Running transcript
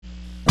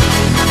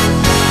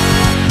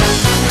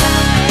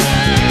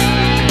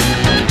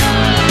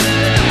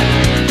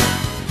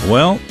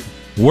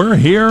We're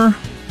here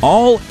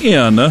all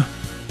in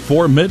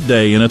for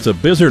midday, and it's a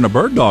busier than a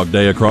bird dog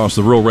day across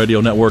the Rural Radio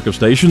network of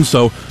stations.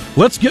 So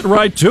let's get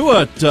right to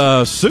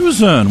it.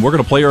 Susan, we're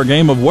going to play our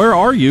game of Where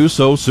Are You?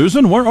 So,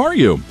 Susan, where are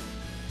you?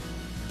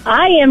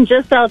 I am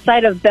just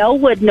outside of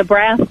Bellwood,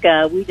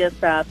 Nebraska. We just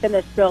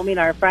finished filming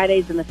our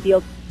Fridays in the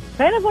Field.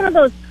 Kind of one of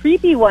those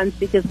creepy ones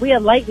because we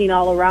had lightning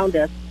all around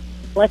us.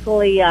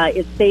 Luckily,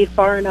 it stayed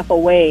far enough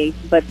away,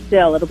 but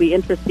still, it'll be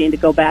interesting to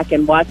go back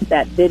and watch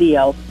that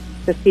video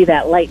to see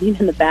that lightning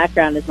in the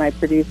background, as my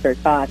producer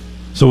talked.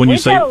 So when you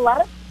say... Go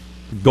ahead,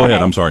 Okay.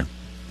 I'm sorry.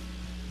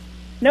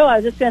 No, I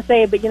was just going to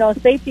say, but,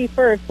 safety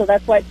first, so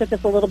that's why it took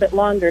us a little bit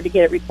longer to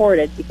get it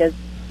recorded because,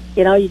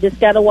 you just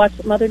got to watch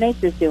what Mother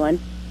Nature's doing.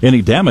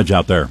 Any damage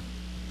out there?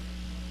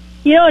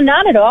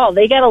 Not at all.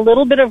 They got a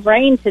little bit of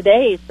rain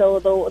today, so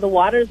the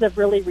waters have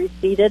really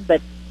receded,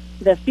 but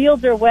the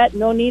fields are wet,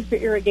 no need for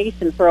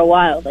irrigation for a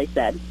while, they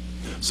said.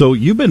 So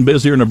you've been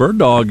busier than a bird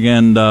dog,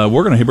 and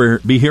we're going to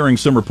be hearing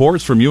some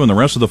reports from you and the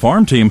rest of the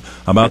farm team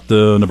about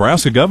the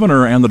Nebraska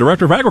governor and the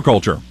director of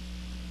agriculture.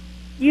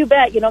 You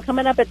bet.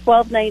 Coming up at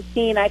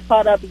 12:19, I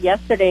caught up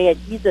yesterday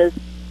at Jesus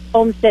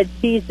Homestead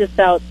Cheese just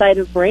outside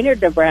of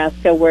Brainerd,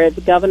 Nebraska, where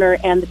the governor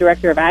and the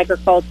director of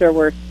agriculture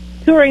were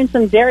touring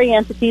some dairy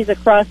entities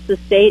across the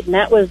state, and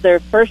that was their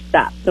first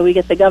stop. So we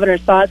get the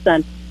governor's thoughts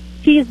on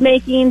cheese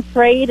making,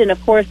 trade, and of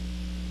course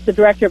the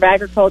director of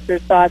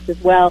agriculture's thoughts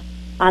as well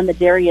on the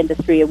dairy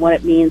industry and what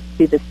it means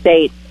to the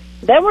state.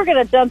 Then we're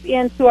going to jump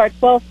into our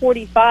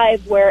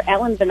 12:45, where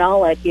Alan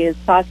Vanalik is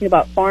talking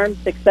about farm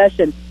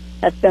succession.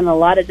 That's been a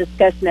lot of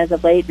discussion as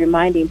of late,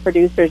 reminding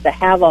producers to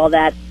have all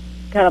that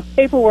kind of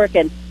paperwork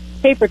and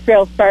paper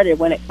trail started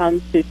when it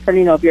comes to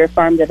turning over your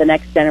farm to the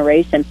next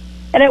generation.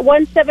 And at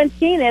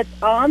 1:17, it's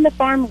on the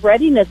farm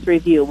readiness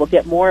review. We'll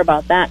get more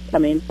about that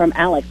coming from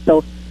Alex.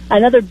 So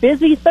another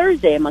busy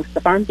Thursday amongst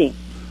the farm team.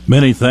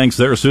 Many thanks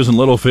there, Susan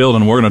Littlefield,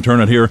 and we're going to turn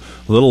it here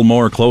a little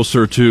more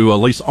closer to at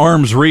least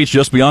arm's reach,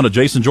 just beyond of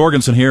Jason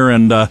Jorgensen here.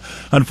 And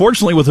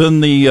unfortunately, within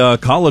the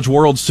College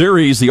World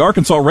Series, the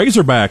Arkansas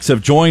Razorbacks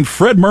have joined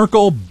Fred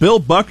Merkel, Bill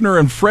Buckner,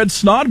 and Fred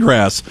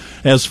Snodgrass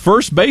as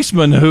first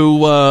basemen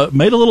who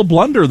made a little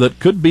blunder that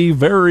could be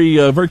very,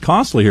 very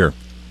costly here.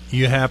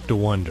 You have to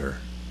wonder.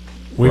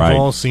 We've Right.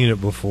 all seen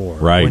it before.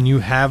 Right. When you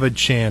have a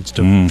chance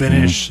to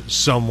finish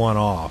someone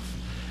off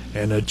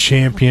in a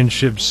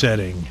championship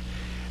setting,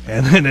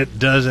 and then it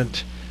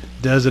doesn't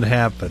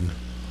happen.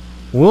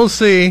 We'll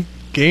see.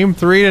 Game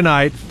 3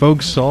 tonight.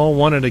 Folks all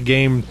wanted a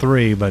Game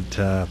 3, but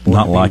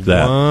Not like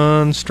that.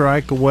 One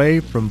strike away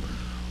from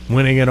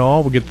winning it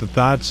all. We'll get the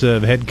thoughts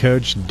of head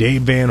coach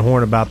Dave Van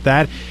Horn about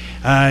that.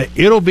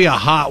 It'll be a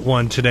hot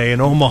one today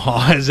in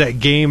Omaha as that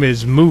game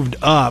is moved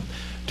up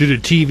due to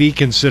TV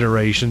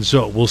considerations,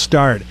 so it will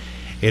start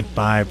at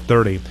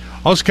 5:30.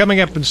 Also coming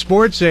up in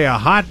sports, a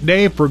hot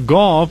day for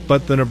golf,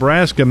 but the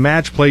Nebraska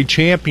Match Play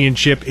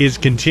Championship is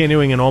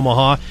continuing in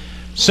Omaha.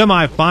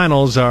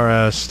 Semifinals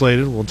are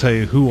slated. We'll tell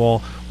you who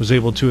all was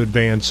able to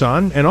advance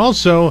on. And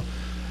also,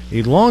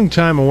 a long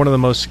time and one of the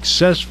most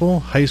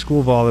successful high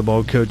school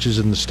volleyball coaches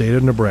in the state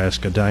of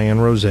Nebraska, Diane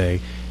Rose.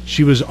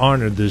 She was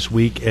honored this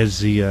week as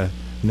the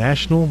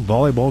National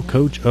Volleyball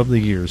Coach of the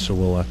Year, so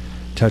we'll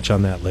touch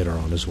on that later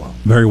on as well.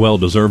 Very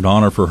well-deserved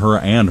honor for her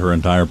and her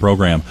entire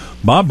program.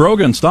 Bob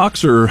Brogan,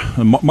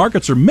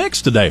 markets are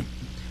mixed today. A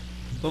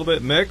little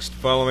bit mixed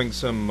following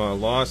some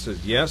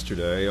losses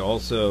yesterday.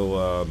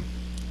 Also,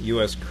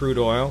 U.S. crude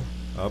oil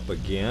up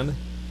again,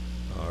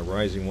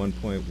 rising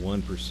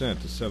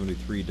 1.1% to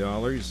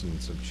 $73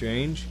 and some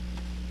change.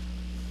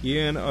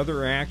 In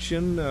other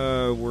action,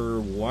 we're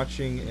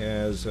watching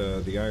as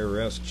the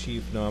IRS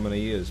chief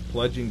nominee is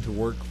pledging to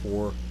work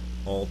for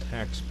all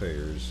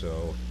taxpayers.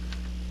 So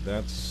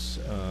that's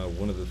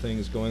one of the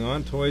things going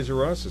on. Toys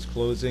R Us is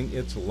closing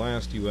its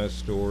last U.S.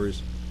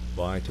 stores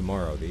by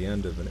tomorrow, the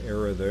end of an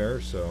era there.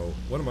 So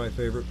one of my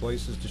favorite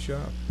places to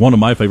shop. One of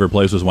my favorite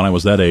places when I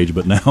was that age,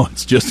 but now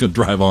it's just a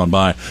drive on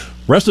by.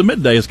 Rest of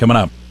midday is coming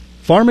up.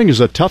 Farming is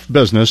a tough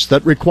business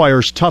that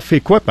requires tough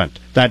equipment.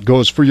 That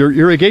goes for your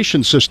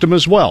irrigation system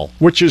as well,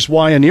 which is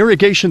why an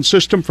irrigation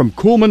system from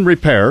Kuhlman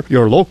Repair,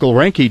 your local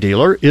Ranke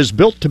dealer, is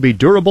built to be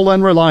durable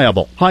and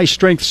reliable.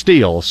 High-strength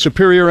steel,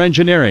 superior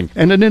engineering,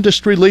 and an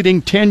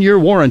industry-leading 10-year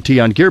warranty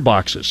on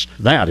gearboxes.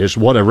 That is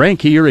what a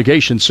Ranke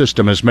irrigation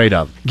system is made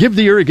of. Give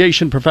the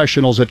irrigation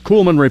professionals at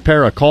Kuhlman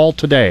Repair a call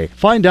today.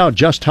 Find out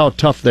just how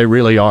tough they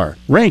really are.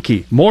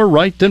 Ranke, more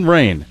right than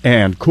rain.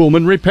 And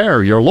Kuhlman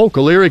Repair, your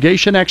local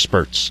irrigation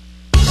experts.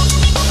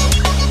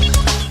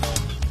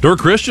 Dirk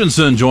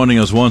Christensen joining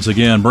us once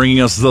again,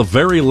 bringing us the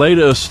very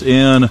latest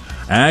in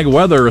ag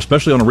weather,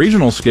 especially on a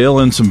regional scale,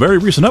 and some very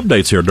recent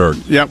updates here, Dirk.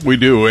 Yep, we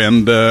do,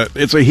 and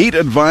it's a heat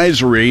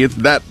advisory.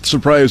 That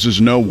surprises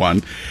no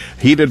one.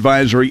 Heat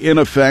advisory in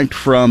effect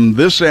from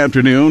this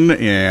afternoon,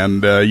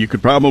 and you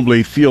could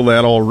probably feel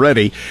that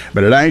already,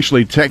 but it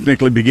actually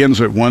technically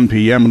begins at 1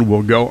 p.m. and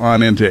will go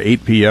on into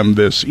 8 p.m.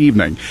 this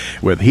evening,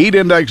 with heat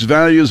index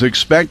values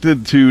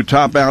expected to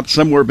top out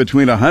somewhere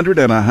between 100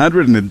 and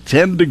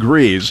 110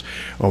 degrees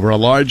over a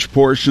large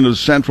portion of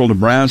central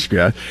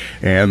Nebraska,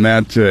 and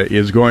that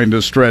is going to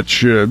to stretch,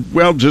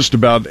 just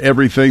about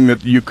everything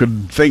that you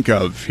could think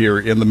of here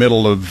in the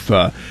middle of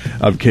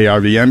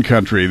KRVN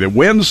country. The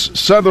winds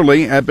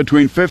southerly at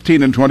between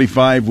 15 and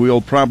 25.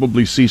 We'll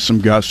probably see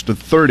some gusts to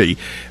 30,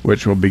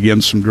 which will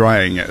begin some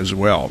drying as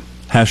well.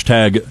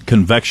 Hashtag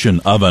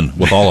convection oven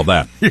with all of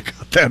that. You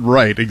got that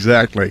right,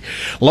 exactly.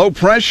 Low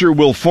pressure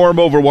will form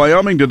over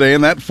Wyoming today,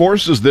 and that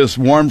forces this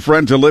warm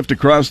front to lift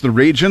across the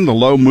region. The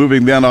low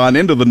moving then on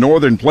into the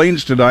northern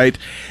plains tonight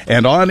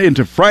and on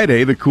into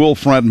Friday. The cool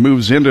front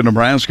moves into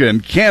Nebraska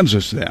and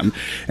Kansas then.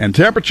 And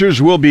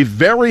temperatures will be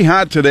very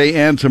hot today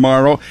and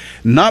tomorrow,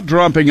 not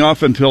dropping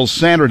off until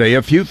Saturday.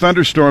 A few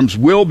thunderstorms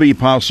will be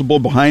possible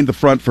behind the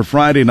front for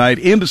Friday night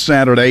into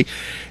Saturday.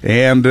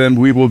 And then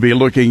we will be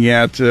looking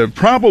at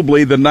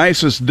probably the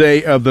nicest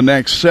day of the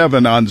next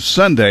 7 on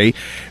Sunday,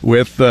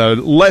 with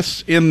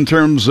less in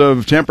terms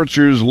of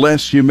temperatures,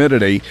 less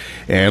humidity,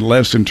 and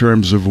less in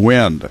terms of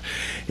wind.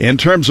 In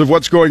terms of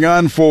what's going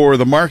on for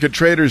the market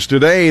traders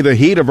today, the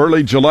heat of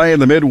early July in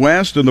the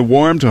Midwest and the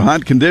warm to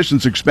hot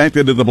conditions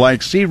expected in the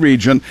Black Sea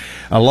region,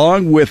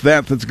 along with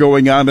that's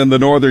going on in the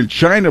northern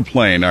China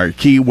Plain, are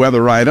key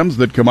weather items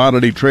that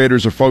commodity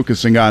traders are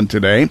focusing on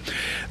today.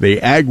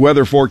 The ag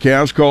weather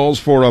forecast calls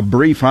for a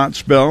brief hot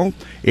spell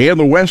in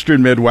the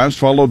western Midwest,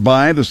 followed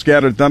by the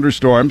scattered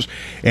thunderstorms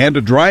and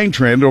a drying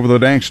trend over the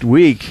next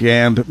week,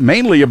 and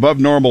mainly above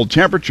normal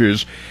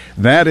temperatures.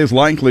 That is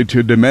likely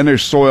to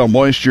diminish soil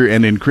moisture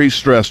and increase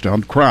stress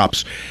on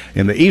crops.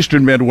 In the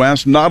eastern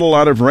Midwest, not a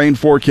lot of rain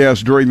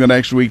forecast during the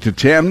next week to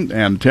 10,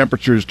 and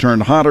temperatures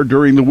turn hotter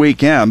during the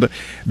weekend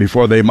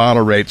before they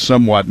moderate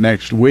somewhat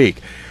next week.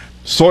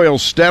 Soil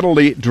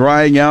steadily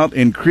drying out,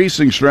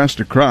 increasing stress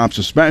to crops,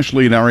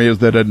 especially in areas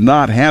that had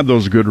not had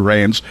those good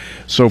rains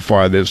so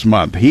far this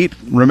month. Heat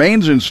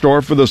remains in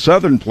store for the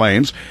southern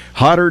plains.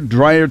 Hotter,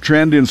 drier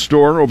trend in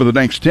store over the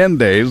next 10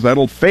 days.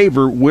 That'll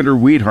favor winter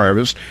wheat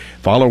harvest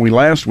following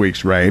last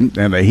week's rain,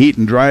 and the heat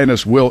and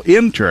dryness will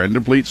in turn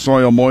deplete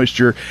soil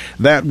moisture.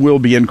 That will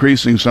be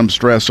increasing some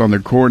stress on the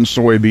corn,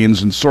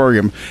 soybeans, and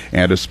sorghum,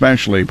 and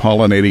especially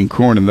pollinating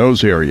corn in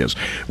those areas.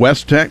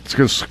 West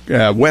Texas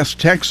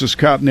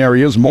cotton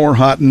areas more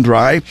hot and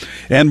dry,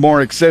 and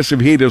more excessive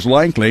heat is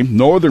likely.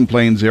 Northern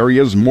plains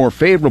areas more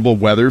favorable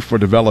weather for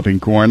developing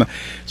corn,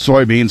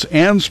 soybeans,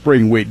 and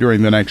spring wheat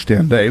during the next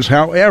 10 days.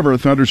 However,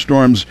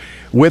 thunderstorms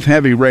with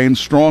heavy rain,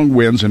 strong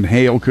winds, and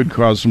hail could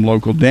cause some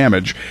local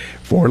damage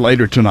for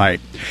later tonight.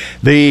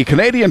 The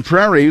Canadian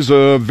prairies,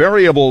 a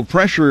variable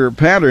pressure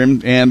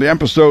pattern and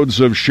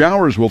episodes of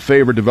showers will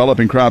favor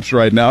developing crops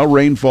right now.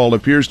 Rainfall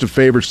appears to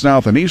favor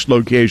south and east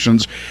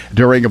locations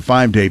during a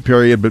 5-day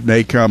period, but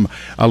may come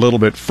a little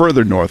bit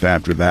further north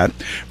after that.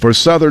 For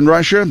southern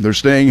Russia, they're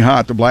staying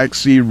hot. The Black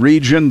Sea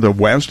region, the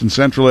west and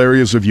central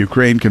areas of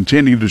Ukraine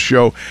continue to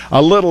show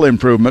a little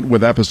improvement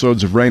with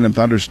episodes of rain and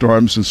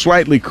thunderstorms, and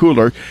slightly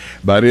cooler,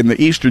 but in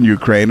the eastern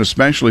Ukraine,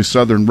 especially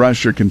southern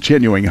Russia,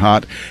 continuing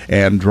hot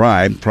and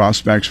dry.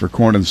 Prospects for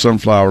corn and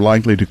sunflower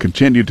likely to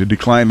continue to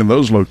decline in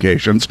those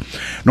locations.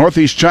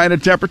 Northeast China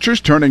temperatures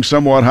turning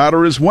somewhat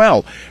hotter as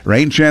well.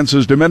 Rain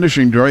chances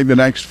diminishing during the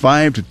next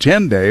 5 to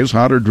 10 days.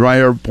 Hotter,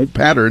 drier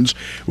patterns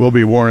will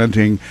be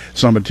warranting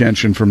some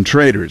attention from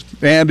traders.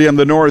 And in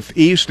the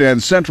northeast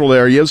and central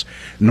areas,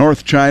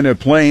 North China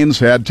Plains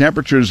had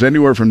temperatures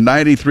anywhere from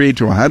 93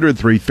 to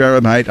 103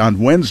 Fahrenheit on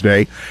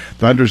Wednesday.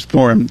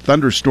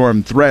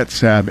 Thunderstorm threats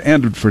have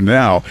ended for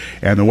now,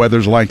 and the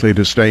weather's likely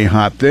to stay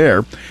hot there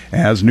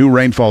as new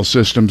rainfall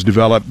systems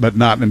develop, but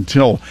not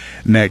until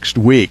next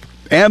week.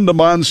 And the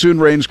monsoon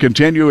rains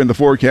continue in the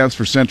forecast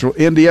for central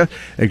India,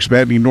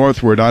 expanding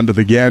northward onto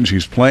the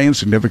Ganges Plain.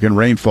 Significant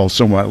rainfall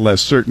somewhat less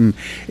certain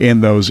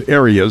in those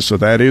areas, so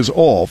that is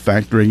all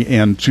factoring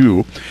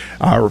into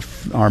our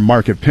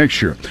market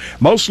picture.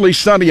 Mostly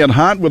sunny and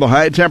hot with a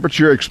high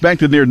temperature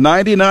expected near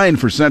 99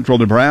 for central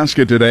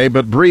Nebraska today,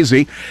 but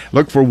breezy.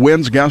 Look for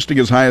winds gusting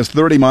as high as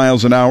 30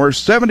 miles an hour.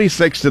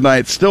 76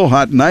 tonight, still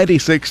hot,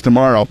 96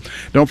 tomorrow.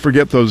 Don't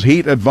forget those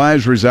heat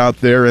advisories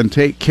out there, and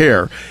take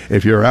care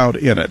if you're out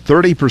in it.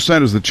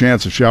 30% is the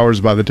chance of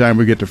showers by the time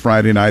we get to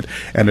Friday night,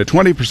 and a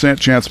 20%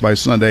 chance by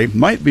Sunday.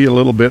 Might be a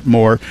little bit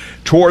more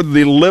toward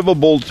the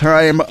livable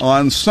time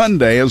on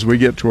Sunday as we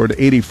get toward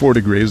 84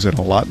 degrees and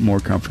a lot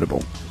more comfortable.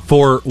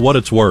 For what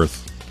it's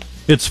worth,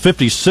 it's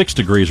 56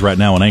 degrees right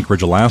now in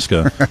Anchorage,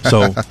 Alaska,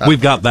 so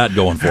we've got that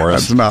going for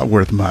us. That's not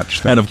worth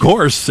much. And, of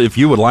course, if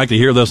you would like to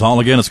hear this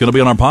all again, it's going to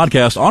be on our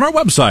podcast on our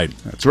website.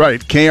 That's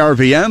right,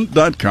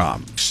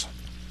 krvn.com.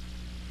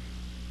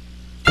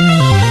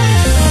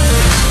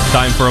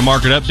 Time for a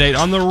market update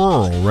on the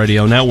Rural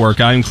Radio Network.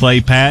 I'm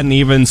Clay Patton.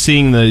 Even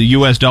seeing the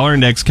U.S. dollar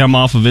index come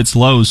off of its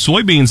lows,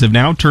 soybeans have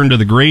now turned to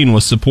the green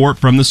with support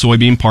from the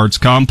soybean parts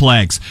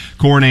complex.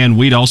 Corn and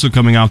wheat also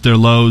coming off their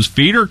lows.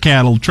 Feeder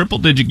cattle,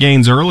 triple-digit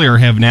gains earlier,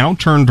 have now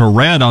turned to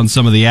red on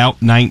some of the out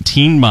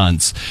 19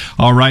 months.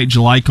 All right,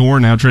 July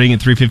corn now trading at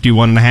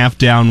 351.5,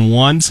 down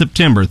 1.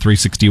 September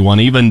 361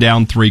 even,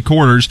 down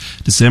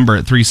 3/4. December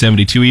at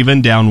 372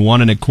 even, down 1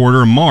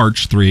 1/4.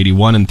 March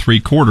 381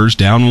 3/4,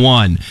 down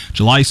 1.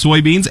 July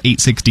soybeans,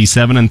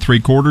 8.67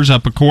 3/4,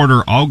 up a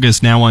quarter.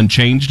 August now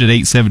unchanged at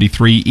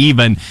 8.73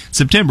 even.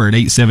 September at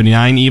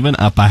 8.79 even,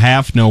 up a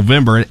half.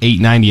 November at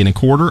 8.90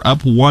 1/4,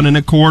 up 1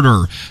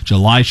 1/4.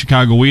 July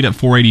Chicago wheat at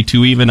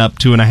 4.82 even, up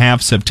 2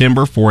 1/2.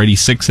 September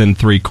 4.86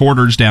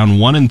 3/4, down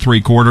 1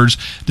 3/4.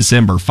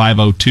 December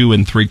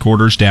 5.02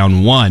 3/4,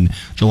 down 1.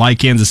 July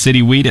Kansas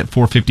City wheat at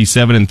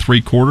 4.57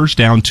 3/4,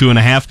 down 2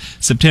 1/2.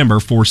 September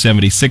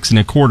 4.76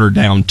 1/4,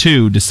 down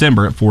 2.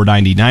 December at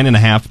 4.99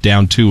 1/2,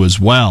 down 2 as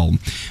well.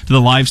 To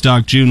the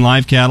livestock, June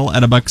live cattle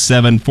at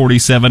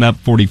 $1.747, up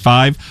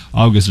 45.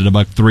 August at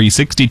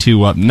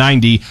 $1.362, up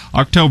 90.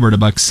 October at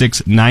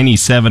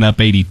 $1.697,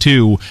 up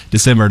 82.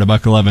 December at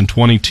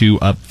 $1.1122,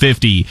 up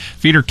 50.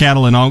 Feeder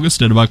cattle in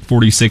August at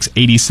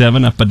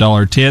 $1.4687, up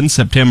 $1.10.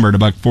 September at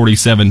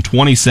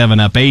 $1.4727,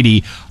 up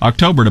 80.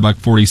 October at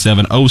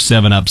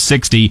 $1.4707, up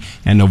 60.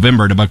 And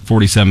November at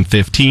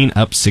 $1.4715,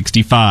 up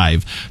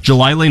 65.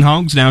 July lean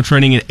hogs now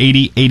trading at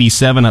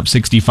 80.87, up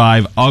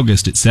 65.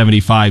 August at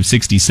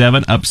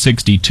 75.67, up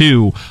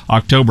 62.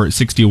 October at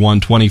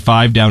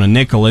 61.25, down a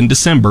nickel. And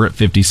December at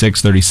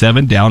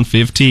 56.37, down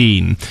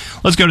 15.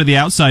 Let's go to the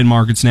outside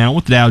markets now,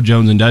 with the Dow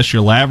Jones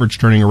Industrial Average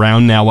turning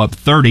around, now up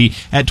 30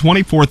 at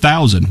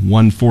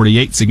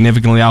 24,148,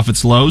 significantly off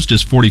its lows,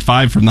 just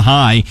 45 from the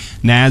high.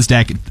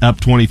 NASDAQ up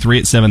 23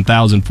 at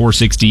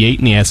 7,468,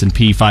 and the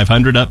S&P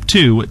 500 up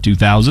 2 at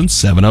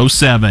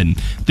 2,707.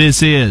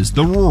 This is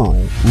the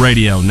Rural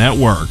Radio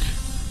Network.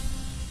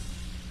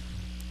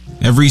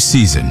 Every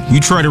season, you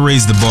try to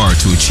raise the bar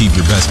to achieve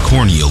your best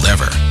corn yield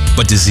ever,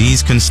 but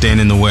disease can stand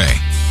in the way,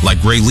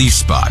 like gray leaf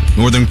spot,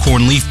 northern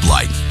corn leaf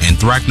blight,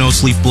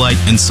 anthracnose leaf blight,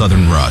 and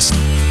southern rust.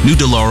 New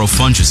Delaro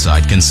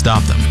fungicide can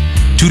stop them.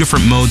 2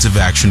 different modes of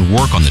action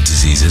work on the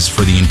diseases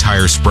for the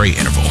entire spray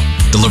interval,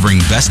 delivering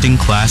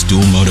best-in-class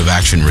dual mode of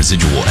action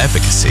residual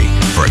efficacy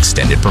for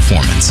extended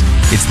performance.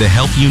 It's the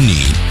help you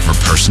need for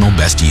personal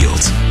best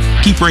yields.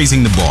 Keep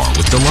raising the bar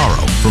with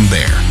Delaro from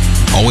Bayer.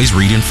 Always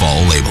read and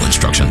follow label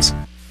instructions.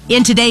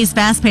 In today's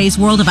fast-paced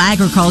world of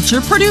agriculture,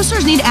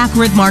 producers need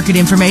accurate market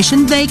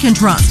information they can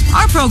trust.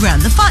 Our program,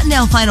 The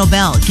Fontenelle Final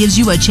Bell, gives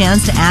you a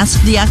chance to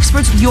ask the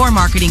experts your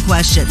marketing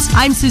questions.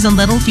 I'm Susan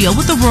Littlefield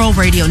with the Rural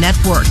Radio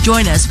Network.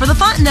 Join us for the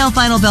Fontenelle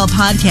Final Bell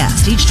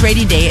podcast each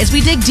trading day as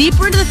we dig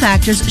deeper into the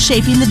factors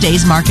shaping the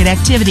day's market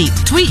activity.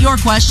 Tweet your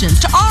questions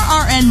to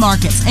RRN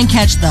Markets and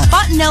catch the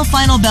Fontenelle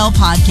Final Bell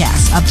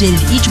podcast,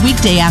 updated each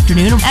weekday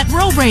afternoon at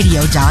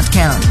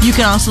ruralradio.com. You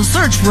can also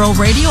search Rural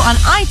Radio on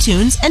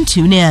iTunes and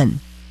tune in.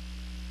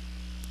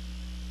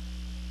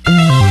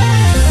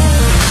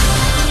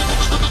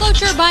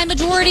 Cloture by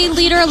Majority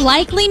Leader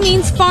likely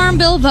means Farm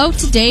Bill vote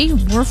today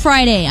or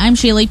Friday. I'm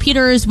Shaylee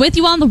Peters with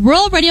you on the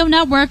Rural Radio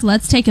Network.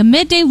 Let's take a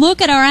midday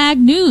look at our ag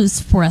news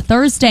for a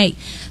Thursday.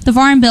 The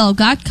Farm Bill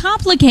got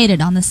complicated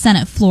on the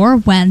Senate floor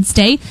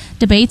Wednesday.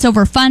 Debates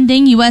over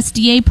funding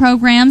USDA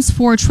programs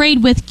for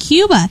trade with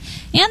Cuba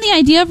and the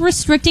idea of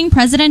restricting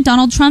President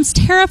Donald Trump's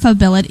tariff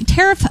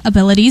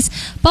abilities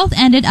both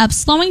ended up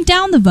slowing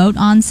down the vote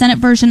on Senate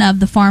version of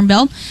the Farm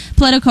Bill.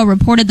 Politico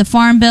reported the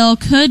Farm Bill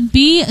could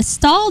be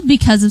stalled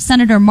because of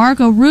Senator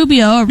Marco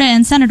Rubio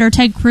and Senator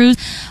Ted Cruz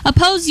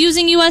oppose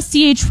using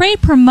USDA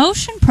trade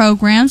promotion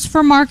programs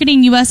for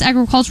marketing U.S.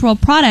 agricultural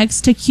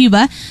products to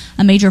Cuba,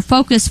 a major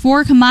focus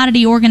for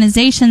commodity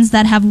organizations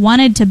that have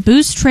wanted to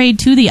boost trade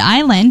to the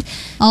island.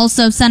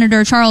 Also,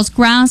 Senator Charles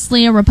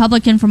Grassley, a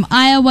Republican from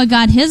Iowa,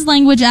 got his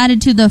language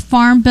added to the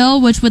Farm Bill,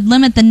 which would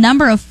limit the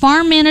number of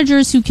farm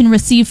managers who can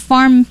receive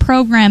farm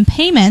program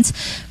payments.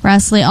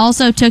 Grassley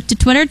also took to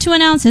Twitter to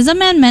announce his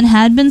amendment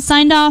had been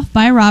signed off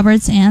by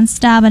Roberts and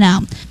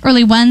Stabenow.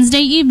 Early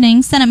Wednesday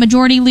evening, Senate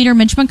Majority Leader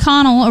Mitch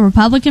McConnell, a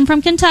Republican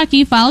from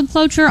Kentucky, filed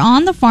cloture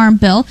on the Farm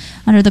Bill.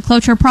 Under the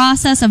cloture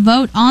process, a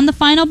vote on the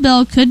final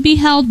bill could be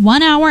held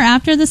 1 hour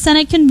after the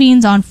Senate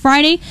convenes on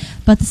Friday,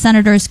 but the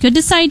senators could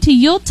decide to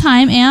yield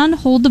time and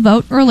hold the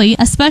vote early,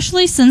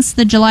 especially since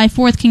the July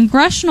 4th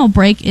congressional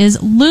break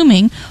is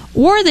looming,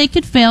 or they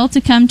could fail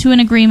to come to an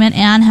agreement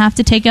and have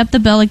to take up the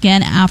bill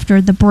again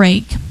after the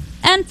break.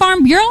 And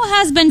Farm Bureau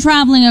has been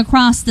traveling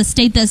across the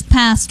state this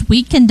past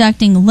week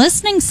conducting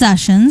listening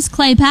sessions.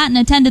 Clay Patton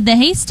attended the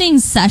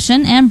Hastings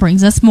session and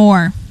brings us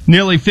more.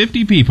 Nearly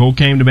 50 people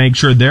came to make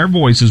sure their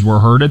voices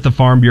were heard at the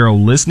Farm Bureau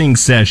listening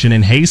session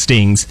in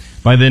Hastings.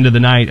 By the end of the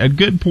night, a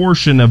good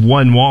portion of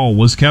one wall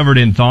was covered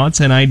in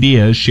thoughts and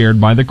ideas shared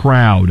by the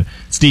crowd.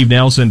 Steve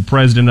Nelson,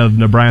 president of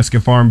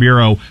Nebraska Farm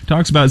Bureau,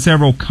 talks about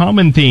several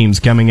common themes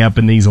coming up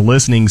in these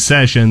listening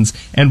sessions,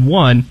 and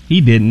one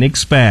he didn't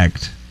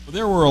expect.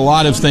 There were a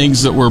lot of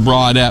things that were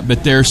brought up,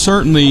 but there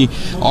certainly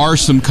are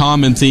some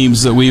common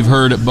themes that we've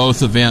heard at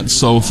both events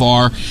so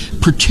far,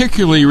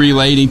 particularly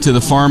relating to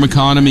the farm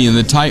economy and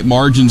the tight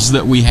margins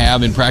that we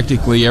have in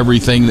practically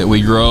everything that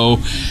we grow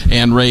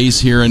and raise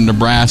here in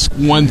Nebraska.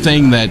 One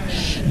thing that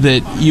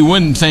you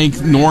wouldn't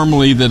think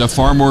normally that a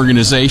farm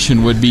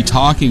organization would be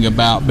talking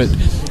about, but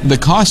The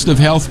cost of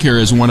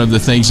healthcare is one of the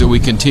things that we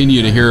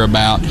continue to hear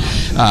about,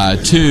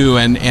 too,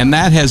 and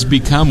that has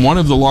become one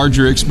of the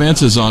larger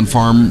expenses on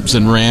farms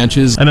and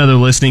ranches. Another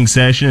listening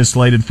session is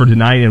slated for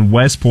tonight in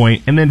West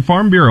Point, and then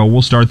Farm Bureau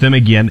will start them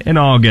again in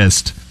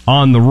August.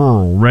 On the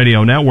Rural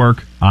Radio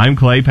Network, I'm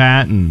Clay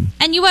Patton.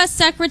 And U.S.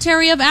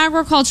 Secretary of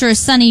Agriculture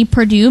Sonny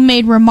Perdue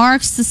made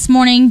remarks this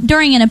morning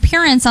during an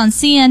appearance on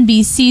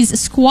CNBC's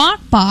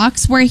Squawk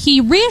Box, where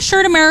he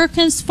reassured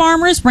America's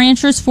farmers,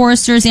 ranchers,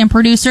 foresters, and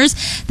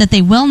producers that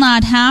they will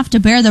not have to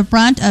bear the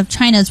brunt of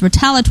China's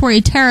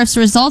retaliatory tariffs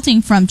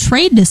resulting from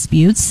trade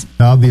disputes.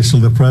 Obviously,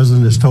 the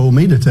president has told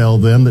me to tell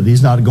them that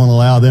he's not going to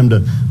allow them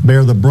to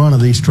bear the brunt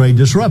of these trade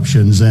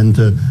disruptions and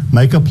to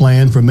make a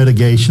plan for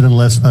mitigation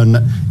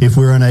if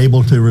we're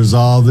unable to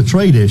resolve the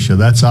trade issue.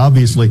 That's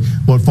obviously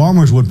what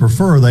farmers would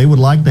prefer. They would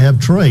like to have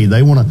trade.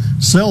 They want to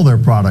sell their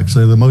products.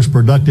 They're the most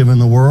productive in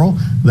the world.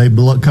 They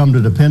come to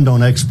depend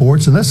on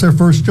exports, and that's their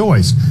first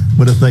choice.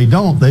 But if they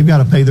don't, they've got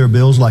to pay their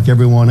bills like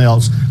everyone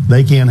else.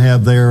 They can't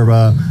have their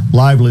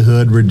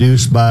livelihood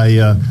reduced by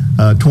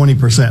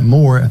 20%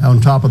 more on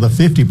top of the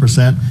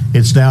 50%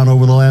 it's down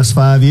over the last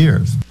 5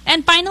 years.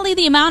 And finally,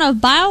 the amount of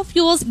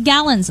biofuels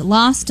gallons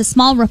lost to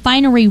small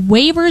refinery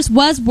waivers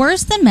was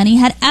worse than many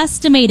had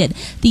estimated.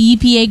 The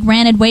EPA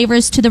granted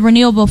waivers to the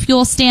renewable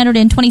fuel standard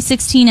in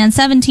 2016 and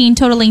 17,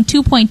 totaling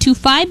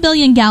 2.25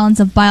 billion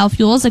gallons of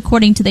biofuels,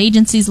 according to the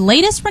agency's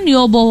latest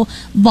renewable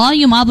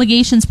volume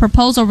obligations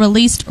proposal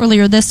released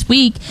earlier this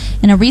week.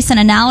 In a recent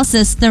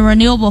analysis, the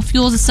Renewable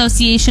Fuels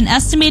Association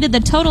estimated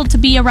the total to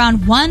be around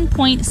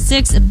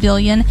 1.6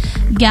 billion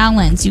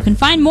gallons. You can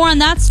find more on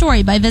that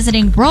story by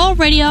visiting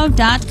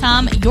ruralradio.com.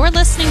 You're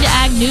listening to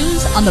Ag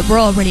News on the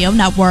Rural Radio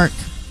Network.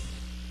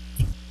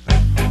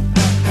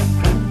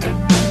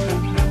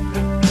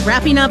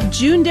 Wrapping up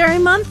June Dairy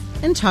Month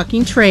and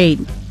talking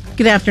trade.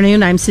 Good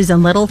afternoon, I'm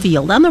Susan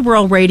Littlefield on the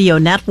Rural Radio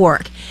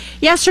Network.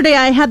 Yesterday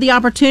I had the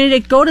opportunity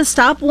to go to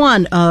stop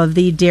one of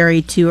the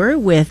dairy tour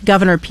with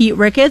Governor Pete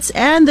Ricketts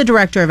and the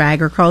Director of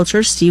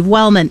Agriculture, Steve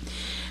Wellman.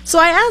 So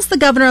I asked the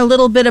governor a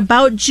little bit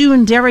about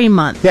June Dairy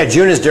Month. Yeah,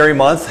 June is Dairy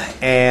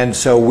Month, and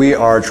so we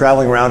are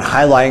traveling around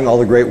highlighting all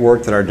the great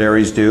work that our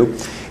dairies do.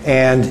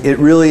 And it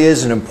really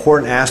is an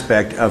important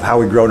aspect of how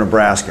we grow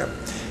Nebraska.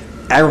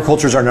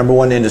 Agriculture is our number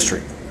one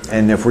industry.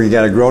 And if we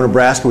got to grow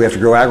Nebraska, we have to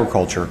grow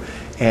agriculture.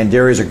 And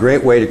dairy is a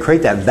great way to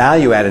create that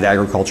value-added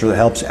agriculture that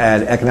helps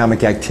add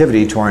economic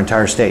activity to our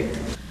entire state.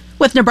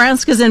 With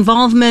Nebraska's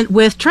involvement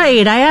with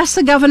trade, I asked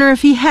the governor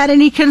if he had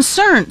any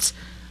concerns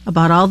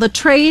about all the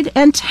trade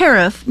and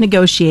tariff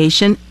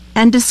negotiation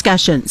and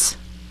discussions.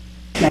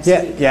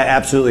 Yeah,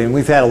 absolutely. And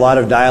we've had a lot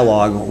of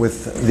dialogue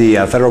with the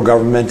federal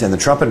government and the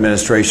Trump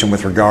administration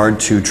with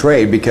regard to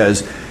trade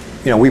because,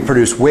 we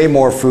produce way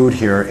more food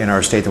here in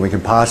our state than we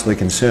can possibly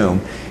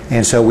consume.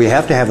 And so we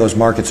have to have those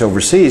markets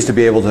overseas to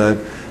be able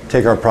to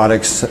take our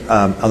products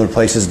other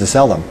places to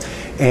sell them.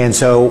 And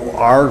so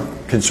our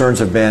concerns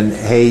have been,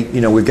 hey,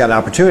 we've got an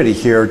opportunity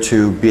here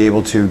to be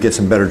able to get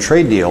some better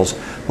trade deals,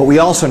 but we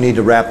also need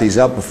to wrap these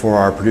up before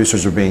our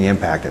producers are being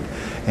impacted.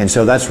 And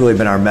so that's really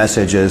been our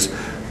message is,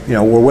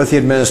 we're with the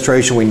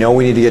administration, we know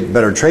we need to get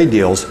better trade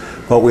deals,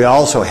 but we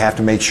also have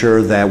to make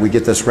sure that we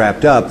get this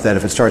wrapped up, that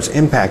if it starts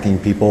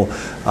impacting people,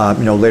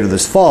 later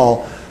this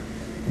fall,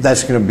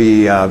 that's going to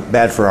be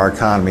bad for our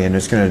economy, and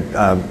it's going to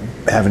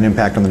have an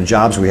impact on the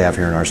jobs we have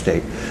here in our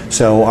state.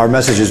 So our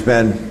message has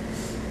been,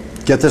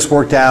 get this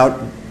worked out,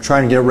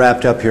 trying to get it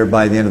wrapped up here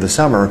by the end of the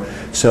summer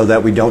so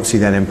that we don't see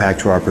that impact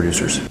to our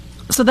producers.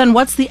 So then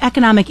what's the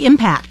economic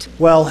impact?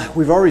 Well,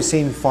 we've already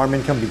seen farm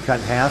income be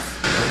cut in half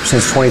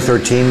since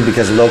 2013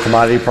 because of low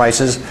commodity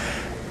prices.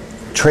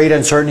 Trade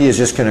uncertainty is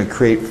just going to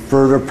create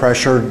further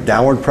pressure,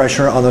 downward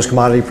pressure on those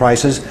commodity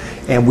prices,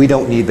 and we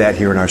don't need that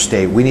here in our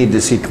state. We need to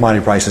see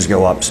commodity prices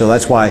go up. So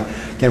that's why,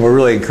 again, we're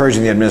really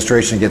encouraging the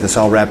administration to get this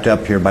all wrapped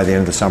up here by the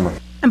end of the summer.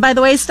 And by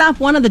the way, stop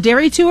one of the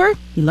dairy tour,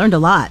 you learned a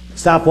lot.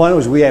 Stop one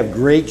was we have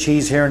great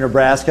cheese here in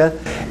Nebraska.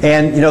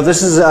 And,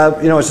 this is,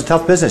 it's a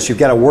tough business. You've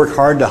got to work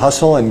hard to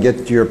hustle and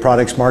get your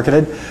products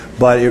marketed.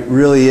 But it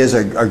really is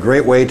a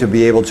great way to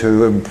be able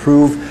to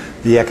improve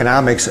the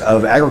economics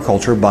of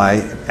agriculture by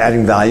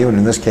adding value, and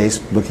in this case,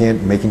 looking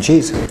at making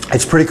cheese.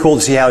 It's pretty cool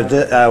to see how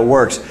it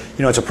works.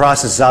 It's a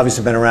process that's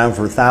obviously been around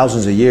for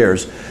thousands of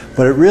years.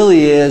 But it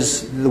really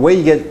is, the way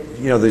you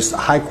get, this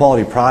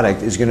high-quality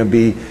product is going to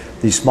be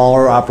these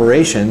smaller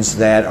operations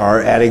that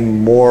are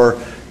adding more,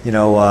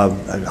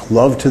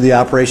 love to the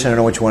operation. I don't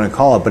know what you want to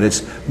call it, but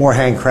it's more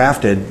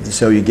handcrafted,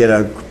 so you get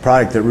a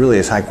product that really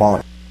is high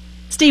quality.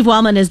 Steve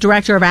Wellman is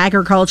Director of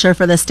Agriculture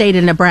for the state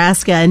of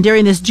Nebraska, and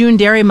during this June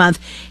Dairy Month,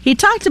 he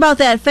talked about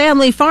that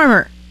family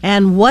farmer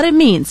and what it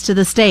means to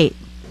the state.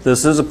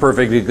 This is a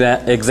perfect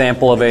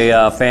example of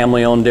a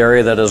family-owned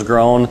dairy that has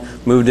grown,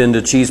 moved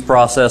into cheese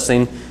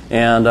processing,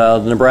 and the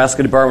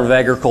Nebraska Department of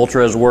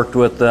Agriculture has worked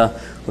with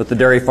the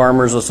Dairy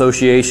Farmers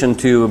Association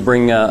to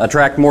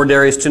attract more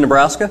dairies to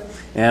Nebraska,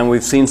 and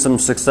we've seen some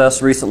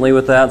success recently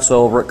with that.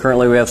 So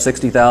currently we have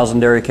 60,000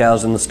 dairy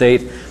cows in the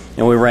state,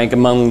 and we rank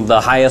among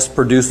the highest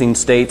producing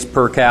states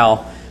per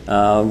cow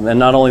And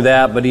not only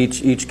that, but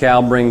each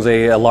cow brings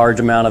a large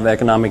amount of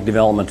economic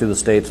development to the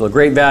state. So a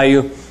great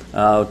value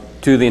to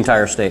the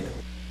entire state.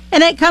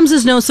 And it comes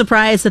as no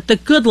surprise that the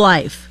good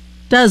life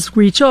does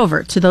reach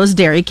over to those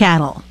dairy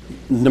cattle.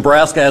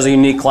 Nebraska has a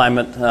unique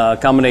climate,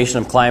 combination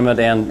of climate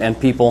and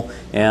people,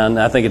 and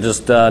I think it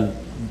just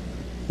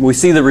we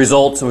see the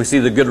results, and we see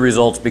the good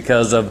results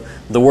because of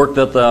the work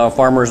that the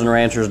farmers and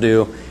ranchers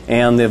do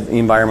and the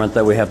environment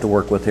that we have to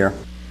work with here.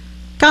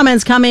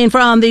 Comments coming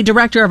from the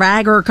Director of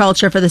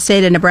Agriculture for the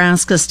state of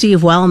Nebraska,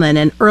 Steve Wellman,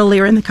 and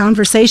earlier in the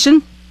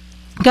conversation,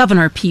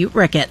 Governor Pete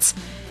Ricketts.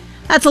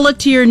 That's a look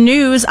to your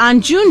news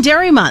on June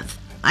Dairy Month.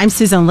 I'm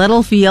Susan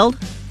Littlefield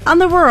on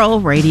the Rural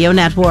Radio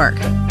Network.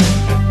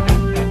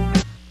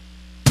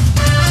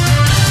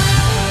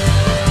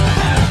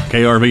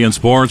 KRV in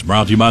Sports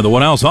brought to you by the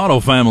One House Auto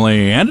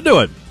Family. And to do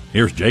it,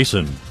 here's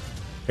Jason.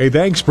 Hey,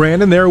 thanks,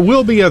 Brandon. There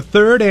will be a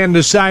third and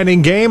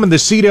deciding game in the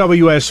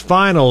CWS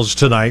Finals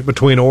tonight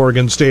between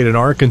Oregon State and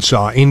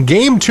Arkansas. In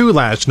Game 2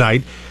 last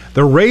night,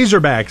 the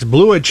Razorbacks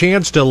blew a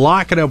chance to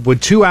lock it up with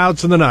 2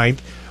 outs in the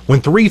ninth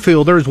when 3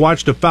 fielders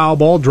watched a foul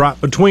ball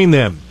drop between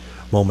them.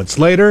 Moments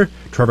later,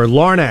 Trevor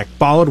Larnack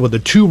followed with a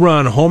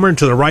 2-run homer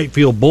to the right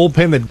field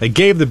bullpen that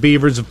gave the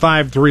Beavers a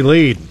 5-3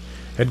 lead.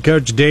 Head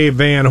coach Dave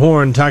Van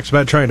Horn talks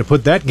about trying to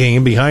put that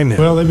game behind them.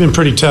 Well, they've been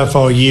pretty tough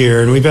all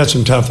year, and we've had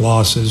some tough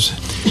losses,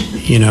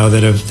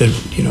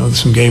 that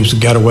some games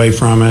that got away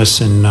from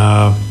us and,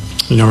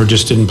 or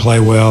just didn't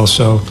play well.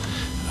 So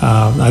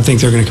I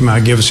think they're going to come out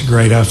and give us a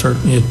great effort.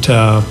 We've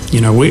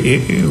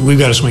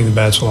got to swing the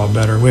bats a lot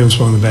better. We haven't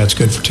swung the bats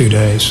good for 2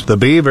 days. The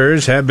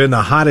Beavers have been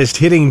the hottest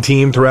hitting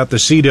team throughout the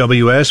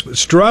CWS, but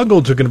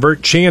struggled to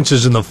convert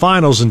chances in the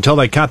finals until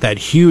they caught that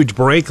huge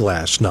break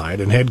last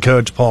night. And head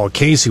coach Paul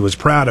Casey was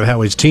proud of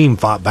how his team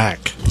fought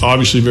back.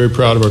 Obviously very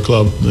proud of our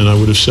club, and I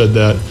would have said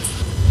that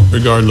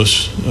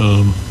regardless.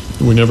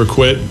 We never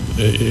quit,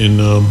 and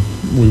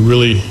we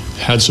really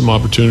had some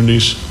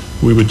opportunities.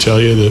 We would tell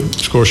you that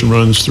score some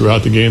runs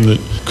throughout the game that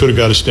could have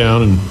got us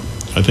down, and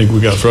I think we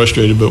got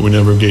frustrated, but we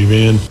never gave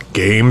in.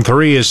 Game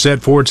 3 is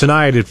set for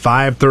tonight at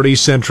 5:30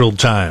 Central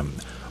Time.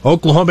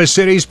 Oklahoma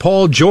City's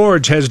Paul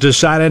George has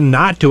decided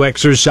not to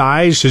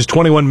exercise his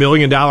 $21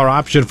 million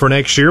option for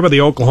next year by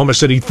the Oklahoma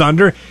City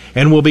Thunder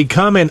and will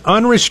become an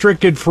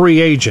unrestricted free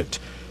agent.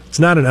 It's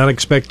not an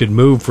unexpected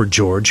move for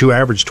George, who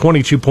averaged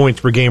 22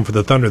 points per game for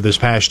the Thunder this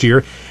past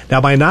year.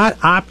 Now, by not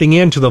opting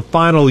into the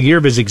final year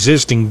of his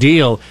existing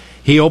deal,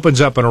 he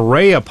opens up an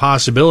array of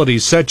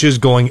possibilities, such as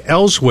going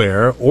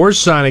elsewhere or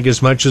signing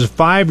as much as a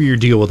 5-year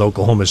deal with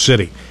Oklahoma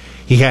City.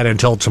 He had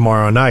until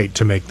tomorrow night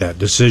to make that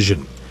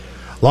decision.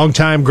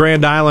 Longtime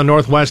Grand Island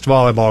Northwest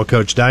volleyball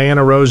coach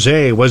Diana Rose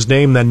was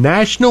named the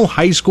National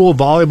High School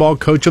Volleyball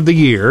Coach of the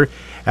Year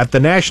at the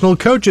National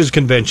Coaches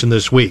Convention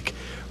this week.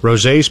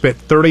 Rose spent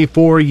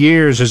 34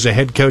 years as a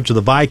head coach of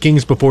the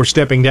Vikings before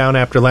stepping down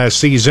after last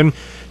season.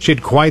 She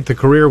had quite the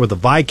career with the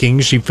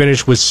Vikings. She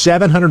finished with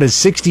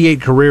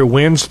 768 career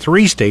wins,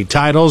 3 state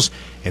titles,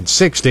 and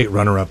 6 state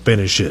runner-up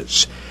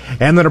finishes.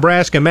 And the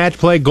Nebraska Match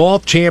Play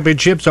Golf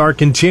Championships are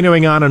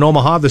continuing on in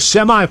Omaha. The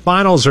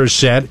semifinals are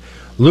set.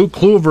 Luke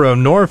Kluver of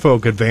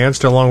Norfolk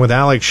advanced along with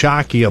Alex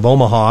Shockey of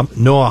Omaha.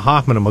 Noah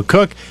Hoffman of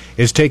McCook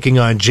is taking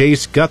on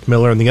Jace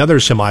Guthmiller in the other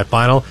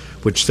semifinal,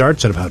 which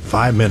starts in about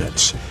 5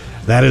 minutes.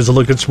 That is a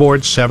look at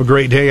sports. Have a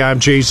great day. I'm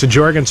Jason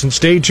Jorgensen.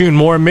 Stay tuned.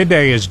 More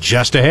midday is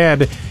just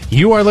ahead.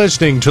 You are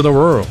listening to the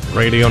Rural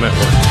Radio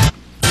Network.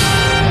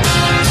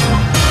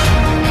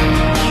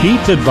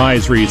 Heat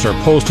advisories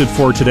are posted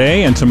for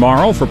today and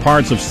tomorrow for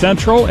parts of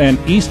central and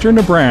eastern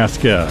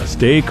Nebraska.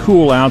 Stay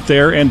cool out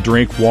there and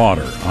drink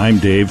water. I'm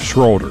Dave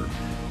Schroeder.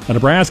 The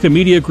Nebraska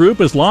Media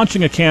Group is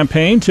launching a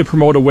campaign to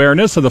promote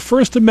awareness of the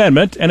First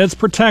Amendment and its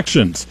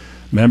protections.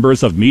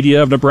 Members of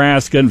Media of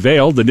Nebraska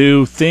unveiled the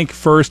new Think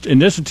First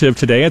initiative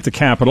today at the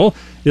Capitol.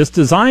 It's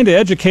designed to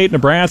educate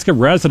Nebraska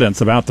residents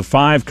about the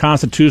 5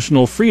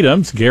 constitutional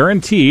freedoms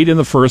guaranteed in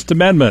the First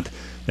Amendment.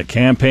 The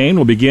campaign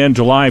will begin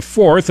July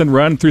 4th and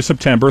run through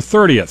September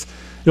 30th.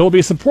 It will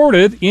be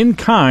supported in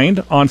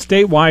kind on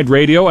statewide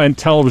radio and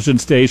television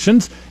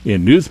stations,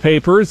 in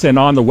newspapers, and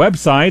on the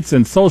websites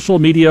and social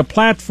media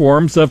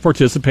platforms of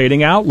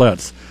participating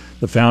outlets.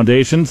 The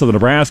foundations of the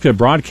Nebraska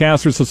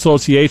Broadcasters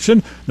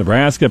Association,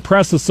 Nebraska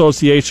Press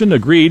Association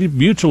agreed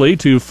mutually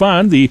to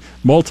fund the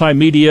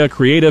multimedia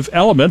creative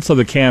elements of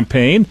the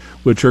campaign,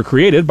 which are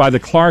created by the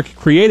Clark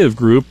Creative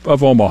Group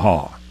of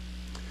Omaha.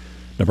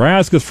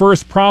 Nebraska's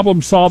first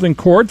problem-solving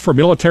court for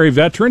military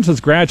veterans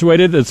has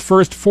graduated its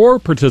first 4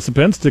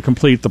 participants to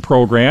complete the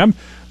program.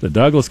 The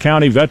Douglas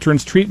County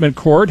Veterans Treatment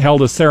Court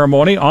held a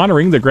ceremony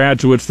honoring the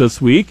graduates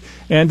this week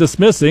and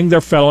dismissing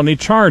their felony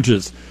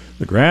charges.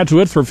 The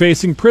graduates were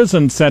facing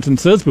prison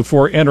sentences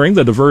before entering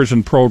the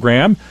diversion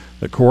program.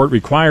 The court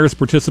requires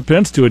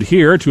participants to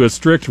adhere to a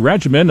strict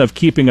regimen of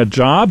keeping a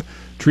job,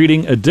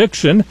 treating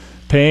addiction,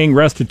 paying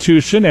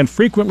restitution, and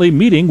frequently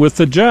meeting with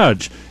the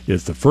judge.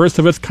 It's the first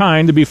of its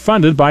kind to be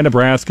funded by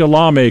Nebraska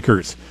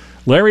lawmakers.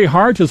 Larry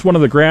Hart is one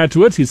of the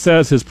graduates. He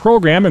says his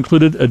program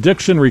included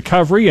addiction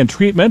recovery and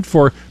treatment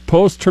for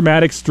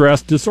post-traumatic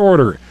stress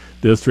disorder.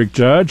 District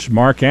Judge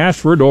Mark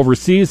Ashford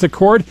oversees the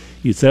court.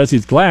 He says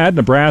he's glad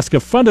Nebraska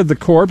funded the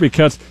court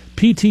because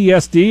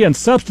PTSD and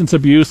substance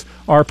abuse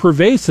are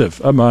pervasive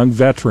among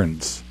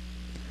veterans.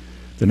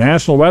 The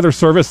National Weather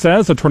Service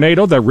says a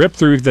tornado that ripped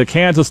through the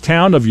Kansas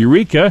town of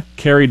Eureka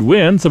carried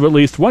winds of at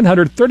least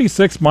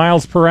 136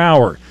 miles per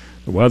hour.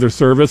 The Weather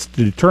Service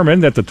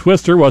determined that the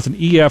twister was an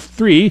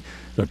EF3.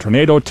 The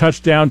tornado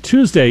touched down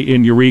Tuesday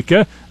in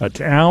Eureka, a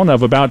town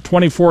of about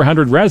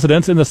 2,400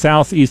 residents in the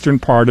southeastern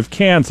part of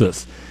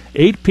Kansas.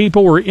 8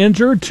 people were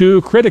injured,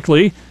 2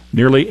 critically.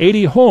 Nearly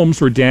 80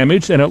 homes were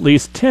damaged and at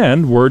least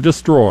 10 were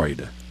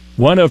destroyed.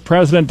 One of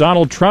President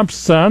Donald Trump's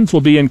sons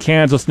will be in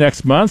Kansas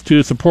next month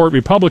to support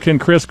Republican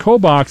Chris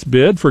Kobach's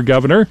bid for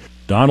governor.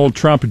 Donald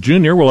Trump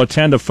Jr. will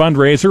attend a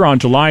fundraiser on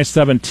July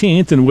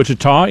 17th in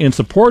Wichita in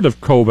support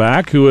of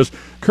Kobach, who is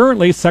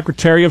currently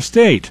Secretary of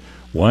State.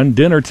 One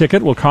dinner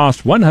ticket will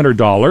cost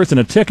 $100, and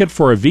a ticket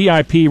for a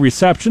VIP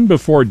reception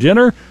before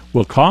dinner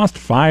will cost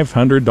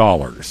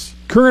 $500.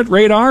 Current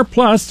radar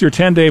plus your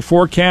 10-day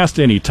forecast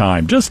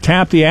anytime. Just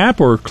tap the app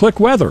or click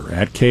weather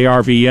at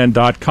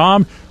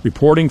krvn.com.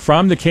 Reporting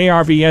from the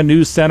KRVN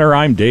News Center,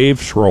 I'm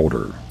Dave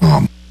Schroeder.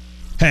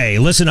 Hey,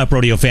 listen up,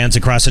 rodeo fans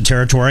across the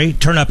territory.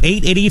 Turn up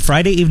 880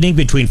 Friday evening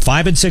between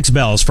 5 and 6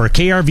 bells for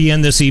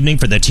KRVN this evening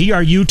for the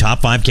TRU Top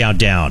 5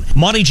 Countdown.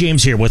 Monty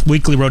James here with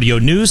weekly rodeo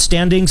news,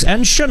 standings,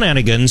 and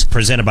shenanigans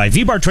presented by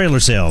V-Bar Trailer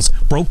Sales,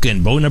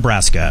 Broken Bow,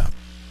 Nebraska.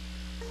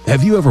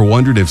 Have you ever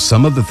wondered if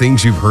some of the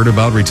things you've heard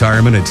about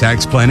retirement and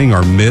tax planning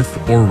are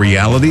myth or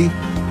reality?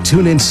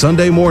 Tune in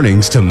Sunday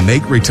mornings to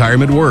Make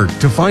Retirement Work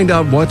to find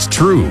out what's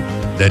true.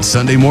 That's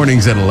Sunday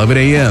mornings at 11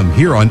 a.m.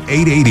 here on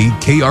 880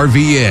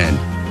 KRVN.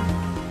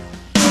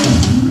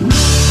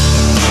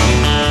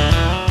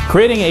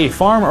 Creating a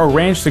farm or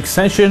ranch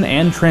succession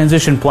and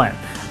transition plan.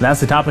 That's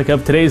the topic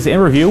of today's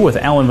interview with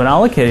Alan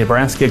Vanalik, a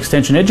Nebraska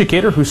Extension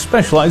educator who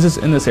specializes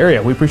in this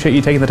area. We appreciate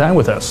you taking the time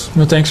with us.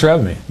 Well, thanks for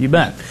having me. You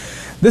bet.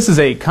 This is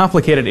a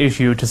complicated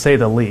issue, to say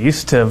the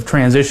least, of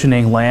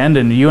transitioning land,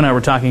 and you and I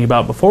were talking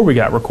about before we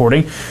got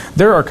recording.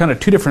 There are kind of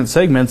 2 different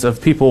segments of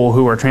people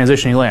who are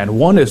transitioning land.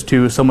 One is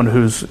to someone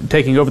who's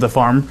taking over the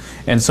farm,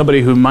 and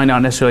somebody who might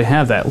not necessarily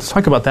have that. Let's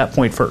talk about that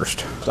point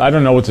first. I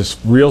don't know what the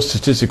real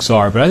statistics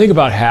are, but I think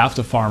about half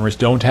the farmers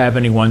don't have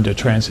anyone to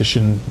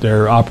transition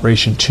their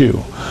operation to.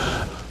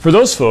 For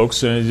those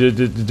folks,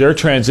 their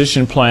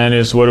transition plan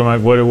is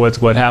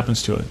what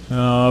happens to it.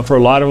 For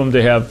a lot of them,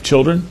 they have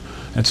children.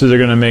 And so they're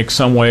going to make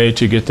some way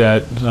to get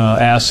that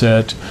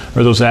asset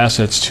or those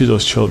assets to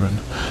those children.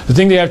 The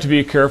thing they have to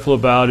be careful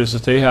about is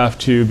that they have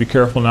to be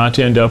careful not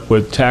to end up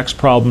with tax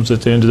problems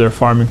at the end of their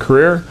farming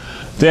career.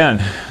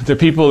 Then the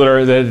people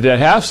that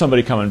have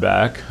somebody coming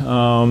back,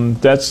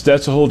 that's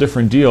a whole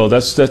different deal.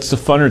 That's the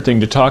funner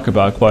thing to talk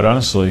about, quite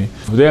honestly.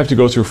 They have to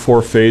go through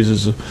 4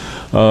 phases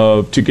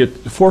to get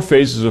 4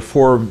 phases of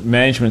 4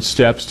 management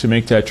steps to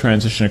make that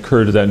transition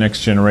occur to that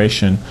next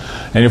generation.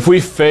 And if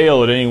we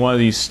fail at any one of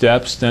these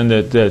steps, then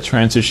that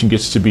transition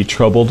gets to be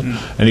troubled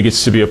and it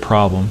gets to be a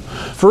problem.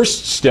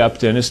 First step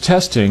then is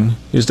testing.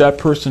 Does that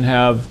person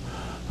have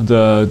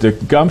the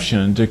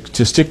gumption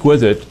to stick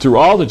with it through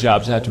all the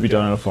jobs that have to be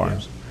done on a farm?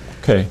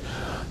 Okay.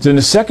 Then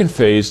the second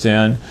phase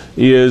then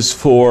is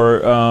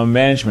for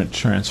management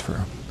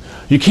transfer.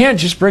 You can't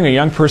just bring a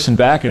young person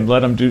back and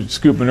let them do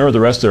scoop manure the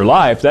rest of their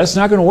life. That's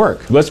not going to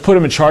work. Let's put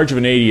them in charge of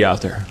an 80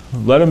 out there.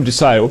 Let them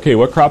decide, okay,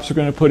 what crops we're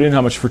going to put in,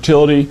 how much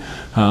fertility,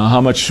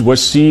 what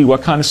seed,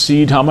 what kind of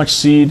seed, how much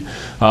seed.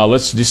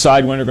 Let's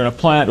decide when we're going to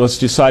plant. Let's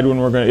decide when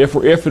we're going to,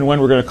 if and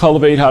when we're going to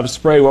cultivate, how to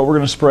spray, what we're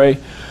going to spray.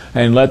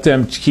 And let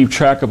them keep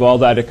track of all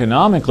that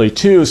economically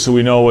too, so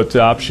we know what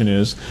the option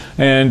is,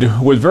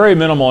 and with very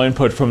minimal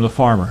input from the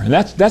farmer. And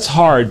that's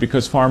hard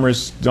because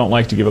farmers don't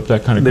like to give up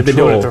that kind of control. They've been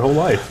doing it their whole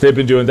life. They've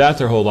been doing that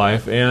their whole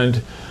life, and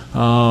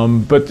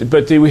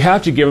we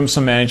have to give them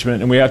some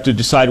management, and we have to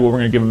decide what we're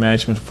going to give them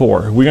management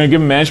for. Are we going to give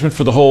them management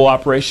for the whole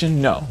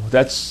operation? No,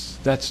 that's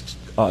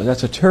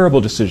a terrible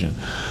decision.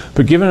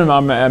 But giving them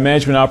a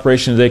management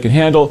operation that they can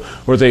handle,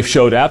 or they've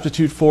showed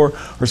aptitude for,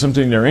 or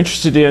something they're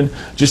interested in,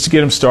 just to get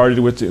them started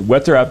with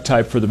whet their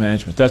appetite for the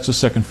management. That's the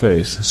second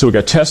phase. So we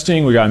got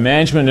testing, we got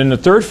management, and the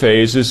third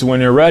phase is when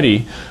they're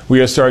ready, we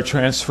got to start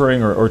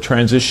transferring or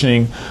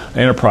transitioning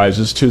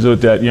enterprises to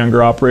that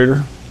younger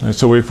operator. And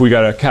so if we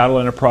got a cattle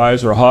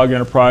enterprise or a hog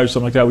enterprise,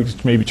 something like that, we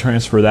could maybe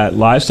transfer that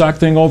livestock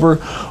thing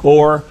over,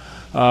 or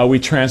we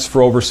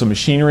transfer over some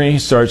machinery,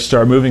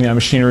 start moving that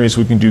machinery as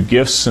we can do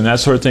gifts and that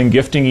sort of thing,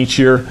 gifting each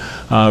year,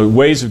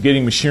 ways of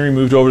getting machinery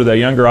moved over to that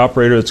younger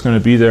operator that's going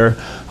to be there.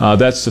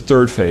 That's the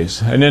third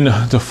phase. And then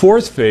the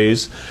fourth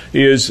phase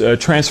is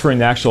transferring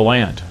the actual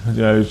land,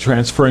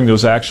 transferring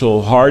those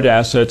actual hard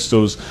assets,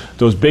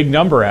 those big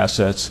number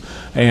assets,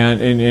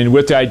 and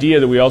with the idea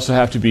that we also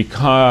have to be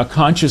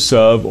conscious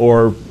of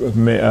or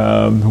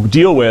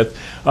deal with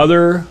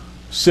other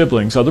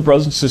siblings, other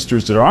brothers and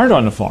sisters that aren't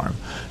on the farm,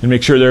 and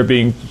make sure they're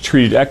being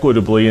treated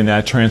equitably in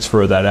that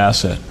transfer of that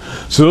asset.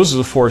 So those are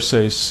the 4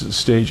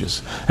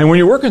 stages. And when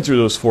you're working through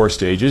those 4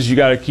 stages, you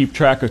got to keep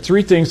track of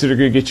 3 things that are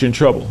going to get you in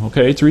trouble.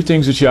 Okay, 3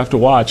 things that you have to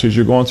watch as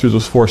you're going through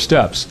those 4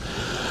 steps.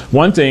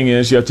 One thing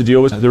is you have to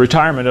deal with the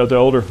retirement of the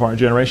older farm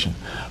generation.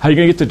 How are you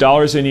going to get the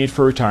dollars they need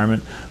for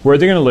retirement? Where are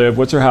they going to live?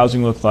 What's their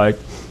housing look like?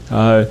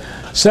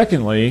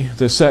 Secondly,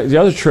 the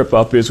other trip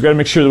up is we've got to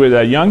make sure that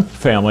that young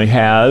family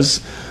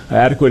has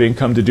adequate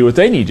income to do what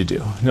they need to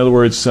do. In other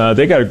words,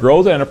 they got to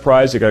grow the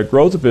enterprise, they got to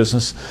grow the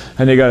business,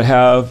 and they got to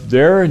have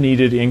their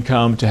needed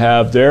income to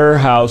have their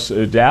house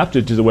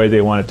adapted to the way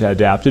they want it to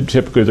adapted.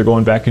 Typically, they're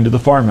going back into the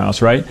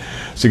farmhouse, right?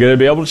 So you got to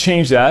be able to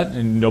change that,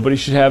 and nobody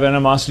should have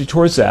animosity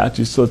towards that.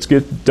 Just let's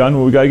get done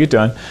what we got to get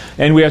done,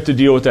 and we have to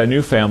deal with that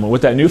new family,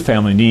 what that new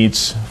family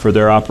needs for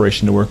their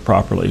operation to work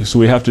properly. So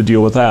we have to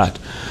deal with that.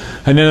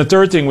 And then the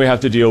third thing we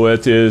have to deal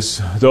with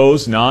is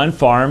those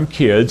non-farm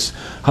kids.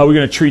 How are we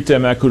going to treat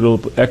them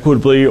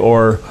equitably,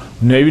 or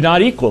maybe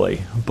not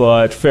equally,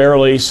 but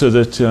fairly, so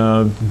that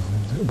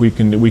we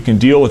can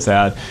deal with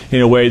that in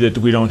a way that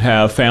we don't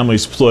have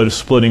families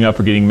splitting up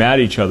or getting mad at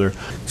each other.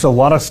 So a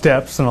lot of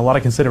steps and a lot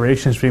of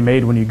considerations to be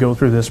made when you go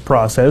through this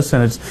process,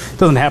 and it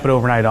doesn't happen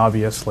overnight,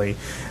 obviously.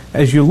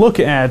 As you look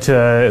at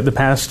the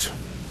past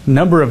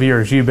number of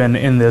years you've been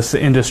in this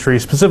industry,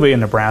 specifically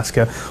in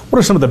Nebraska, what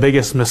are some of the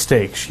biggest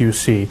mistakes you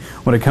see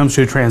when it comes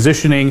to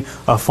transitioning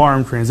a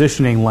farm,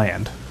 transitioning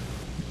land?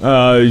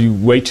 You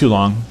wait too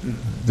long.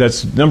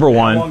 That's number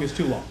one. How long is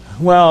too long?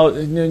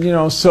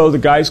 Well, so the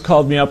guys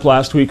called me up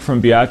last week from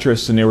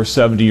Beatrice, and they were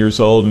 70 years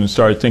old, and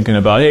started thinking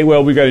about, hey,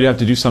 well, we got to have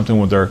to do something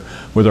with our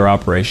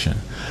operation.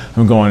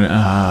 I'm going,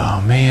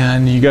 oh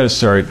man, you got to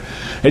start.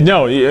 And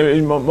no,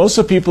 most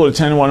of the people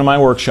attend one of my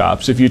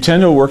workshops. If you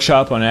attend a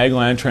workshop on ag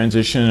land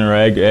transition or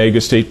ag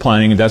estate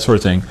planning and that sort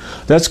of thing,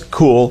 that's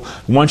cool.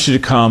 I want you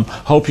to come.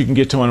 Hope you can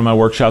get to one of my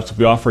workshops. We'll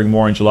be offering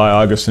more in July,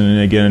 August, and then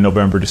again in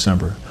November,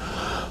 December.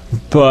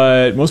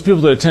 But most people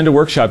that attend a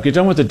workshop get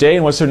done with the day,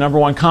 and what's their number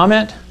one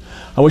comment?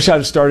 I wish I'd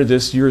have started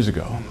this years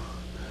ago.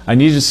 I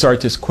needed to start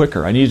this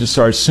quicker. I needed to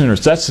start sooner.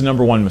 So that's the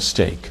number one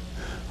mistake.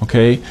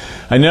 Okay,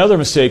 and the other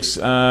mistakes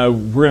we're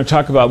going to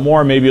talk about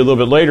more maybe a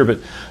little bit later,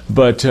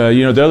 but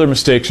the other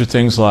mistakes are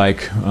things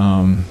like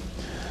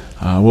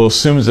we'll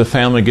assume the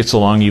family gets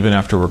along even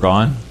after we're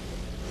gone,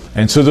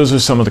 and so those are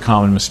some of the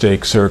common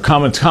mistakes or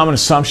common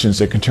assumptions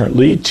that can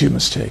lead to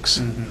mistakes.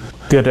 Mm-hmm.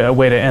 Good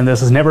way to end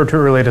this is never too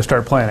early to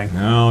start planning.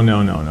 No,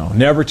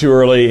 never too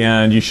early,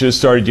 and you should have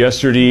started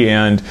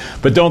yesterday.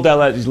 But don't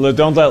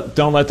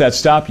let that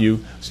stop you.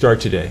 Start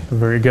today.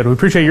 Very good. We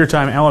appreciate your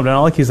time, Alan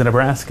Donalik. He's a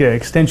Nebraska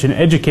Extension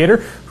educator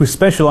who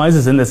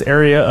specializes in this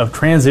area of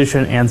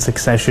transition and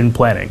succession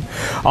planning.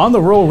 On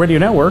the Rural Radio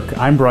Network,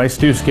 I'm Bryce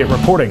Duskett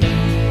reporting.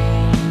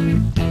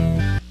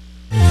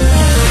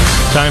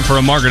 Time for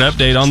a market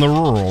update on the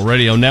Rural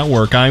Radio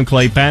Network. I'm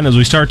Clay Patton. As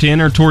we start to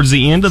enter towards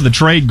the end of the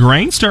trade,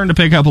 grain starting to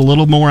pick up a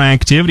little more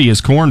activity as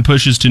corn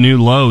pushes to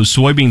new lows.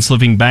 Soybean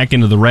slipping back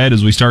into the red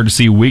as we start to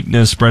see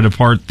weakness spread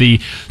apart the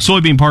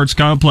soybean parts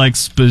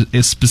complex,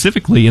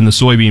 specifically in the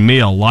soybean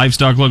meal.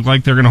 Livestock look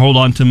like they're going to hold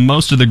on to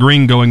most of the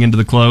green going into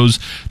the close.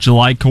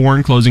 July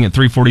corn closing at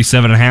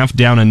 $3.47.5,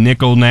 down a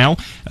nickel now.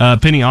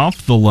 Penny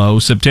off the low.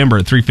 September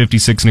at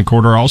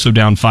 $3.56 also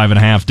down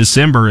 5.5.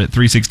 December at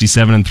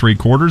 $3.67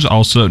 3/4,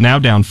 also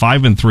now down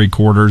 5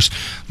 3/4.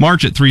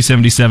 March at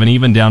 $3.77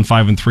 even, down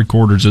 5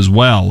 3/4 as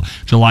well.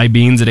 July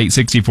beans at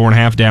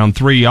 $8.64.5, down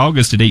 3.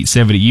 August at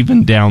 $8.70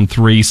 even, down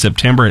 3.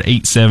 September at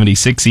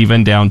 $8.76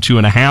 even, down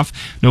 2.5.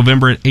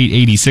 November at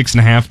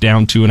 $8.86.5,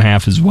 down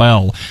 2.5 as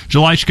well.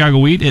 July Chicago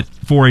wheat at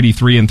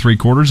 $4.83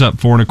 3/4, up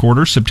 4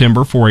 1/4.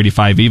 September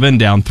 $4.85 even,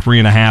 down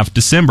 3.5.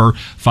 December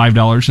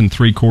 $5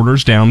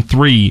 3/4, down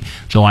 3.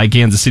 July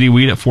Kansas City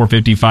wheat at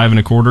 $4.55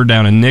 1/4,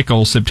 down a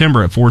nickel.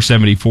 September at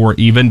 $4.74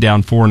 even,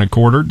 down 4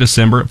 1/4.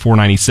 December at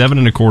 $4.97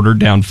 1/4,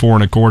 down 4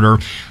 1/4.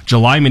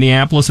 July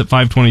Minneapolis at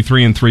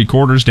 $5.23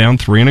 3/4, down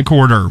 3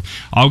 1/4.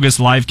 August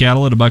live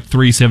cattle at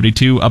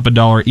 $1.372, up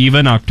 $1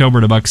 even. October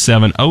at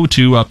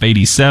 $1.702, up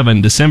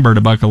 87. December at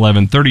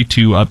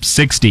 $1.1132, up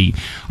 60.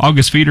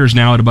 August feeders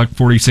now at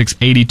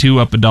 $1.4682,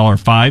 up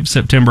 $1.05.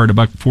 September at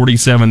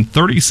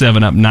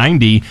 $1.4737, up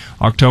 90.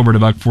 October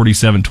at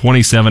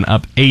 $1.4727,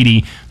 up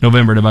 80.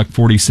 November at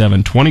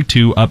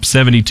 $1.4722, up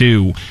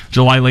 72.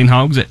 July lean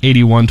hogs at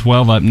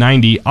 $81.12, up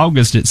 90.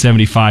 August at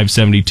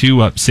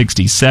 $75.72, up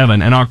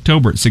 67. And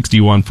October at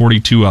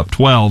 $61.42, up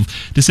 12.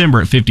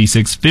 December at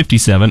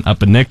 $56.57,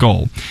 up a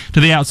nickel. To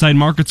the outside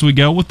markets we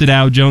go with the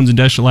Dow Jones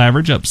Industrial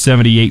Average up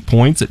 78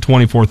 points at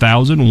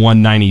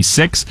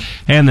 24,196,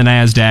 and the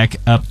Nasdaq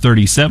up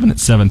 37 at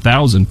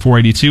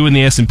 7,482, and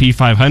the S&P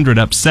 500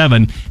 up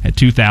 7 at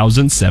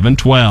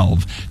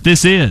 2,712.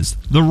 This is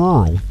the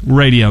Rural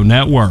Radio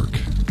Network.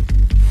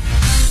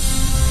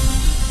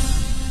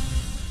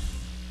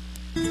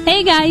 Hey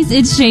Hey guys,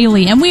 it's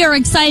Shaylee, and we are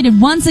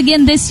excited once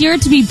again this year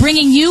to be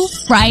bringing you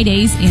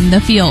Fridays in the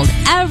Field.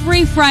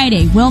 Every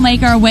Friday, we'll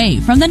make our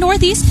way from the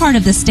northeast part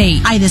of the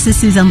state. Hi, this is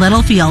Susan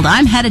Littlefield.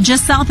 I'm headed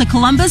just south of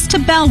Columbus to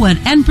Bellwood,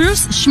 and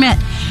Bruce Schmidt.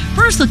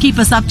 Bruce will keep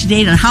us up to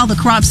date on how the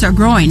crops are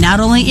growing, not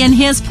only in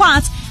his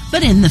plots,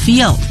 but in the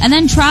field. And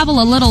then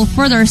travel a little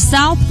further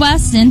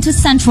southwest into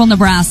central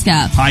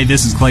Nebraska. Hi,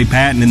 this is Clay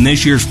Patton, and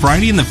this year's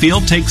Friday in the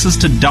Field takes us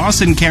to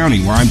Dawson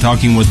County, where I'm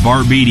talking with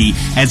Bart Beatty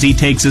as he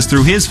takes us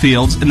through his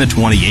fields in the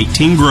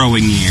 2018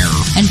 growing year.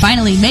 And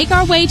finally, make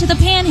our way to the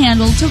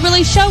Panhandle to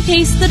really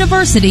showcase the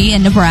diversity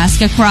in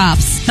Nebraska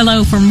crops.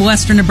 Hello from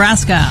Western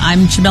Nebraska.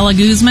 I'm Chabela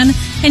Guzman,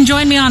 and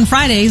join me on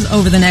Fridays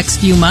over the next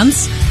few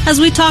months as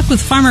we talk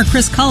with farmer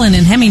Chris Cullen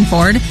in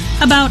Hemmingford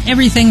about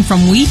everything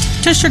from wheat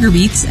to sugar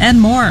beets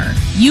and more.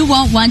 You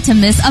won't want to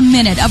miss a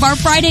minute of our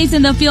Fridays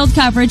in the Field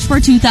coverage for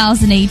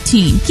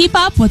 2018. Keep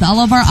up with all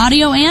of our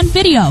audio and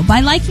video by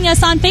liking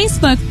us on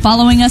Facebook,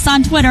 following us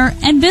on Twitter,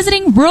 and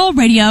visiting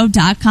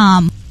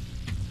ruralradio.com.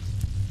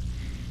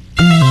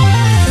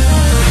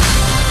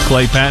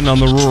 Clay Patton on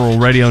the Rural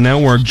Radio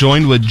Network,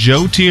 joined with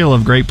Joe Teal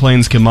of Great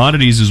Plains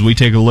Commodities as we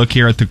take a look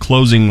here at the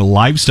closing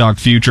livestock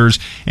futures.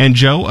 And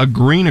Joe, a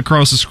green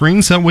across the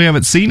screen, something we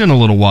haven't seen in a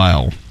little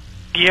while.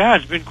 Yeah,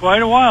 it's been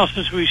quite a while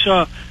since we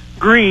saw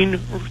green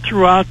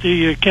throughout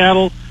the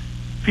cattle,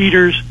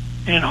 feeders,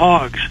 and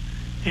hogs.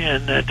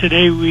 And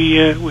today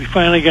we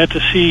finally got to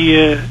see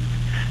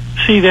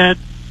that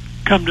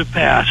come to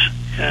pass.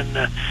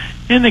 And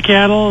in the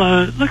cattle,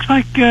 looks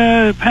like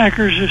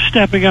Packers are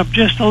stepping up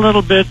just a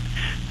little bit.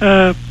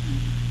 Not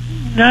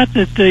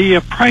that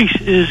the price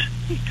is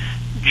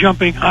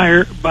jumping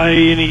higher by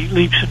any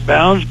leaps and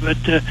bounds, but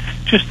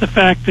just the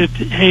fact that,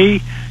 hey,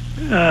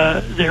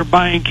 they're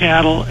buying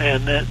cattle,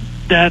 and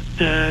that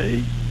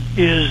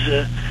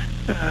is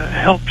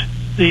helped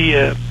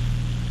the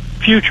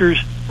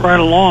futures right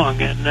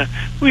along. And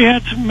we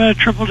had some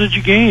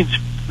triple-digit gains,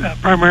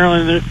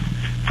 primarily in the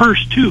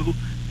first two,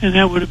 and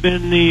that would have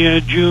been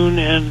the June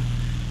and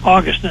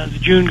August. Now, the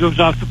June goes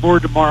off the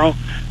board tomorrow,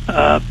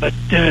 but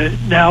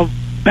now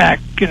back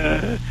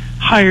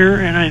higher,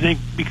 and I think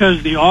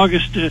because the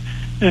August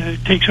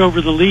takes over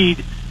the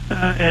lead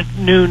at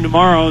noon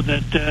tomorrow,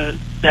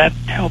 that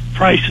helped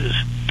prices.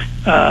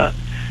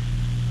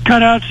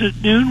 Cutouts at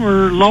noon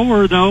were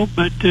lower, though,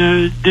 but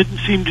didn't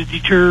seem to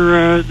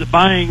deter the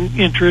buying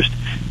interest,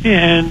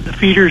 and the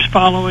feeders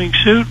following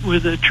suit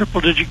with a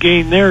triple-digit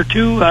gain there,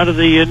 too, out of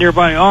the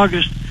nearby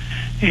August.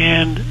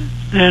 And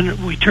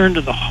then we turn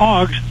to the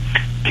hogs.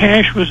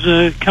 Cash was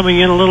coming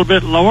in a little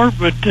bit lower,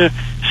 but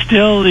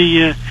still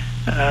the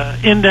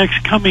index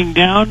coming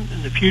down,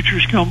 and the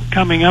futures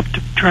coming up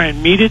to try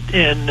and meet it,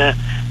 and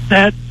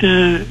that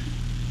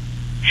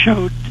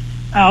showed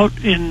out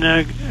in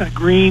a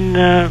green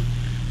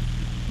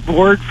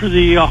board for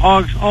the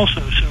hogs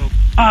also. So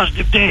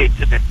positive day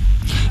today.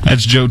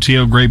 That's Joe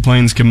Teal, Great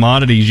Plains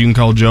Commodities. You can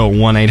call Joe at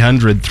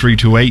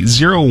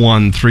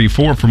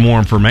 1-800-328-0134 for more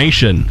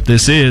information.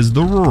 This is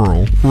the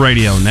Rural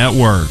Radio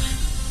Network.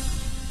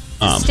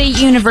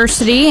 State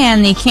University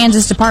and the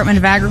Kansas Department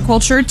of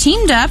Agriculture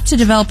teamed up to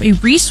develop a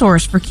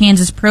resource for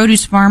Kansas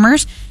produce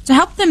farmers to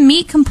help them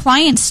meet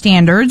compliance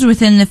standards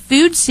within the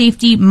Food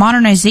Safety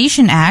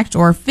Modernization Act,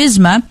 or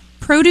FSMA,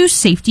 Produce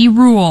Safety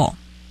Rule.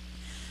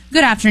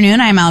 Good afternoon,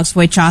 I'm Alex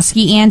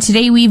Wojcicki, and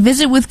today we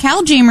visit with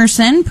Cal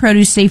Jamerson,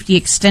 Produce Safety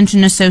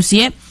Extension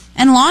Associate,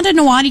 and Londa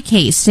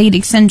Nwadike, State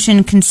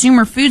Extension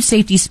Consumer Food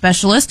Safety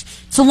Specialist,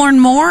 to learn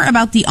more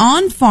about the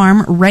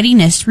On-Farm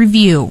Readiness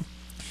Review.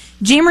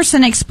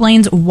 Jamerson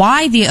explains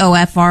why the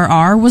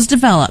OFRR was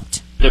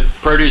developed. The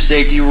Produce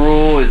Safety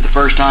Rule is the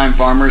first time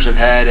farmers have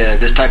had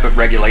this type of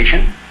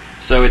regulation,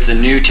 so it's a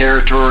new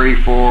territory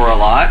for a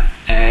lot.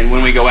 And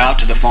when we go out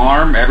to the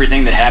farm,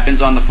 everything that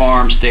happens on the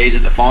farm stays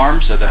at the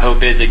farm. So the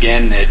hope is,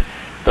 again, that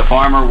the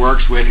farmer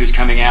works with who's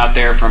coming out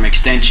there from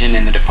Extension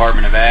and the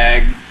Department of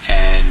Ag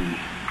and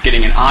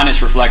getting an honest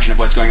reflection of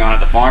what's going on at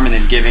the farm, and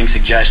then giving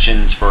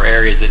suggestions for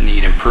areas that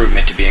need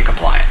improvement to be in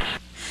compliance.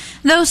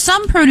 Though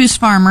some produce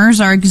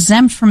farmers are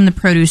exempt from the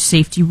produce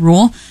safety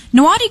rule,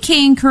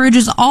 Nwadike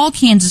encourages all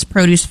Kansas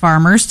produce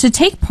farmers to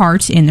take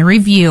part in the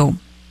review.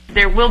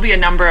 There will be a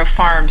number of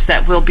farms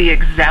that will be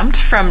exempt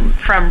from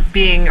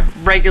being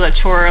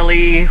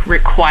regulatorily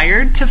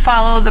required to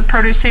follow the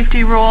produce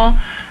safety rule.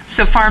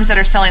 So farms that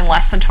are selling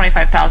less than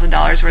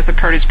 $25,000 worth of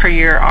produce per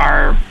year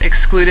are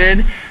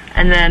excluded.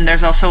 And then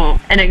there's also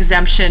an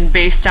exemption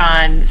based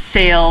on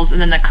sales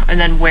and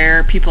then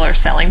where people are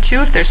selling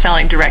to. If they're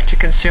selling direct to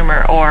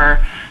consumer or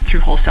through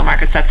wholesale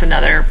markets, that's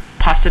another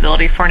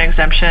possibility for an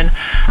exemption.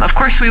 Of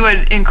course, we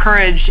would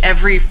encourage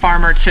every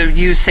farmer to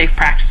use safe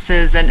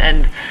practices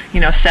and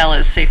sell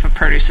as safe a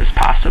produce as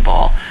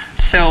possible.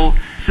 So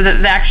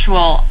the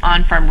actual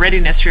on-farm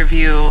readiness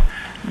review,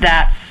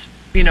 that's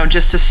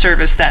just a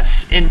service that's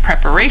in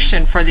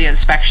preparation for the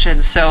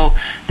inspection. So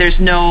there's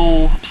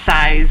no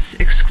size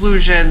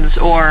exclusions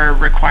or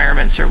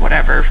requirements or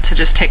whatever to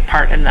just take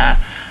part in the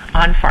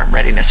on-farm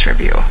readiness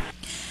review.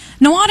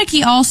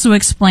 Nwadike also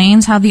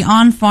explains how the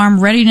on-farm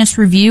readiness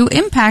review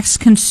impacts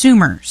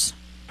consumers.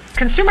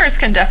 consumers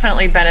can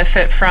definitely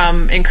benefit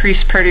from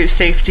increased produce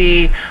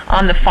safety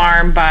on the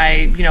farm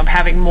by,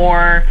 having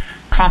more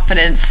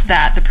confidence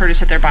that the produce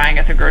that they're buying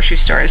at the grocery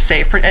store is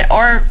safe,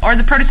 or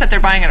the produce that they're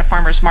buying at a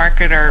farmer's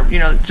market, or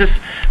just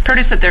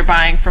produce that they're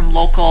buying from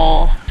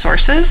local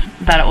sources,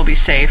 that it will be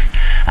safe.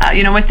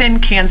 Within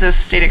Kansas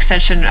State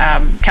Extension,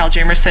 Cal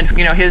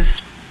Jamerson, his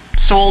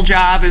sole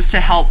job is to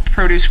help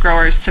produce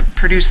growers to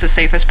produce the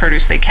safest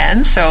produce they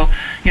can. So,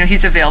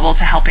 he's available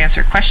to help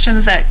answer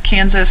questions that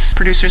Kansas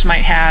producers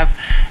might have,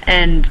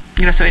 and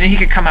so he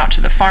could come out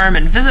to the farm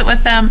and visit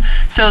with them,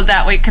 so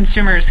that way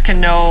consumers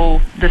can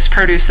know this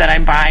produce that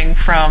I'm buying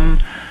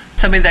from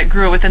somebody that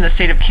grew it within the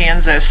state of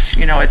Kansas.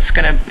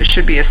 It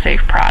should be a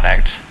safe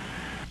product.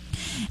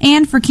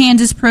 And for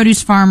Kansas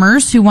produce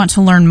farmers who want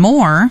to learn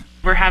more,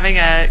 we're having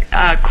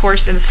a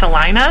course in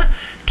Salina,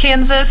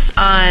 Kansas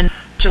on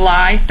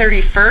July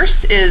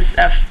 31st is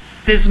a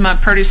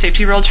FSMA produce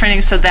safety rule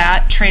training. So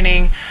that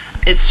training,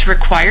 it's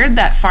required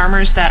that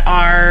farmers that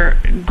are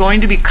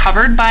going to be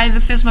covered by the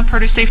FSMA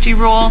produce safety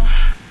rule,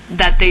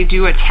 that they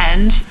do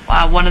attend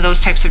one of those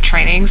types of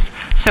trainings.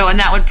 So, and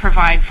that would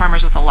provide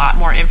farmers with a lot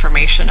more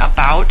information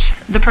about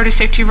the produce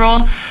safety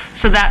rule.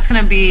 So that's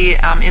going to be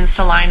in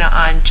Salina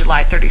on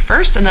July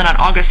 31st. And then on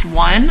August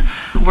 1,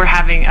 we're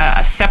having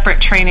a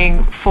separate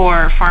training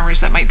for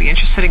farmers that might be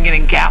interested in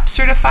getting GAP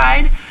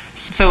certified.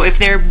 So if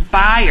their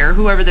buyer,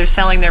 whoever they're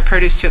selling their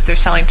produce to, if they're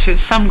selling to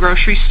some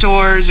grocery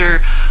stores or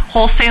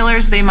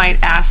wholesalers, they might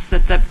ask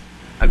that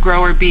the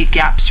grower be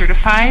GAP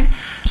certified.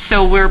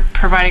 So we're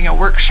providing a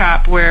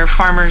workshop where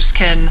farmers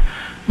can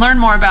learn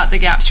more about the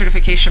GAP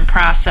certification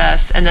process,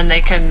 and then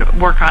they can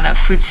work on a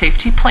food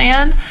safety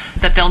plan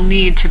that they'll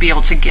need to be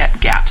able to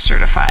get GAP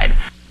certified.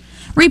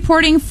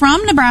 Reporting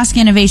from Nebraska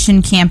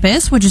Innovation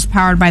Campus, which is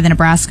powered by the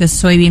Nebraska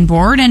Soybean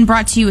Board and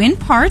brought to you in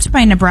part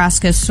by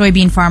Nebraska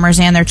soybean farmers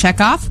and their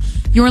checkoff,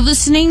 you're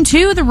listening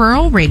to the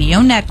Rural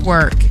Radio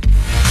Network.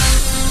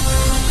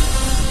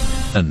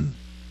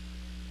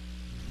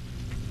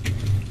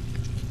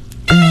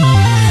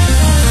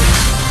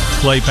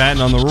 Clay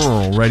Patton on the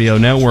Rural Radio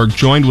Network,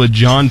 joined with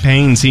John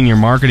Payne, Senior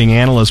Marketing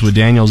Analyst with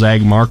Daniels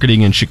Ag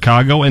Marketing in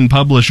Chicago and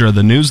publisher of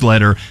the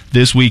newsletter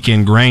This Week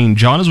in Grain.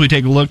 John, as we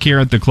take a look here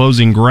at the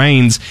closing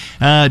grains,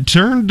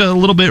 turned a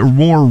little bit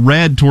more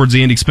red towards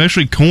the end,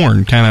 especially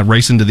corn kind of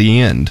racing to the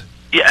end.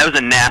 Yeah, it was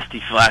a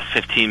nasty last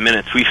 15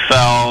 minutes. We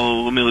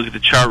fell, let me look at the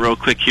chart real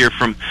quick here,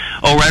 from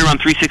right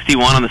around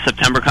 361 on the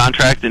September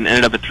contract and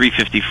ended up at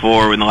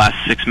 354 in the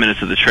last 6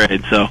 minutes of the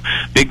trade. So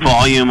big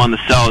volume on the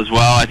sell as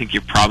well. I think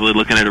you're probably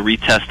looking at a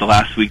retest of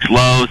last week's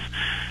lows.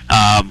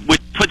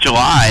 Which put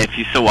July, if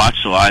you still watch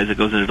July as it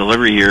goes into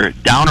delivery here,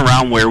 down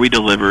around where we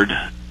delivered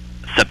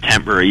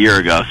September a year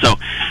ago. So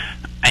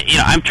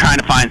I'm trying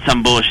to find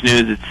some bullish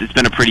news. It's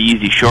been a pretty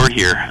easy short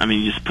here. I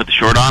mean, you just put the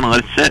short on and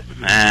let it sit.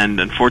 And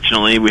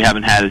unfortunately, we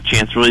haven't had a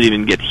chance really to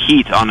even get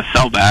heat on a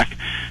sellback.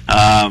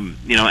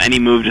 Any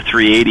move to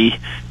 380,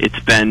 it's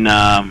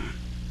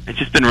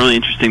just been really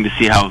interesting to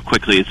see how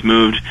quickly it's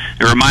moved.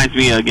 It reminds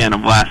me again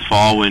of last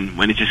fall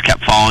when it just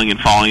kept falling and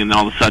falling, and then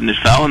all of a sudden it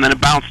fell, and then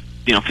it bounced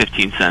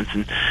 15 cents.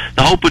 And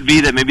the hope would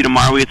be that maybe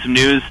tomorrow we get some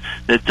news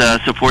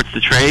that supports the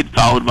trade,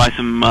 followed by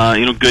some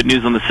good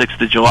news on the 6th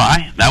of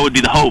July. That would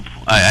be the hope.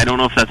 I don't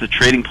know if that's a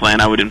trading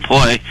plan I would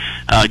employ,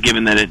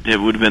 given that it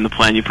would have been the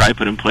plan you probably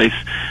put in place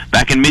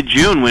back in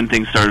mid-June when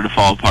things started to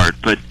fall apart.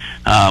 But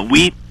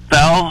wheat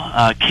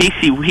fell.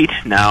 KC wheat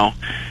now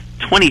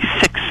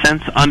 26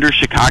 cents under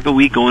Chicago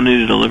wheat going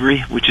into delivery,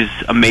 which is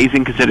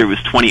amazing considering it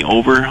was 20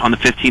 over on the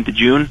 15th of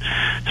June.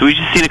 So we've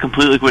just seen a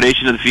complete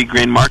liquidation of the feed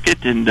grain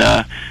market, and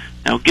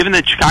given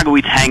that Chicago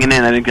wheat's hanging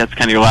in, I think that's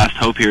kind of your last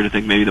hope here to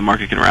think maybe the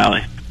market can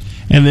rally.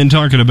 And then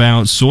talking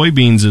about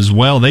soybeans as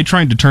well, they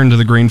tried to turn to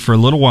the green for a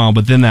little while,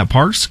 but then that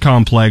Parks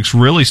complex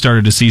really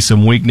started to see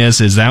some weakness.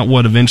 Is that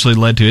what eventually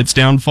led to its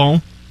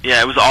downfall?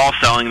 Yeah, it was all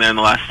selling there in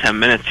the last 10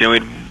 minutes.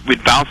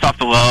 We'd bounced off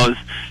the lows,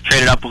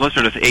 traded up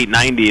closer to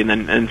 890, and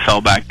then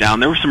fell back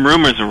down. There were some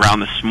rumors around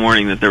this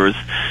morning that there was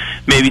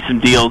maybe some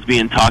deals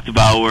being talked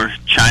about where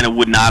China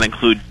would not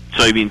include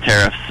soybean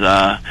tariffs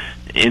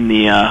in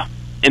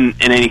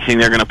anything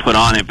they're going to put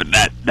on it, but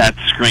that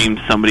screamed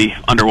somebody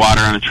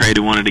underwater on a trade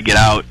who wanted to get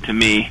out to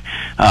me.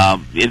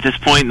 At this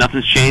point,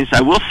 nothing's changed.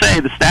 I will say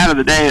the stat of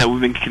the day that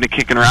we've been kind of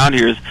kicking around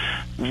here is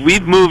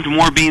we've moved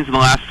more beans in the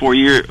last 4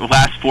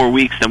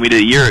 weeks than we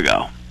did a year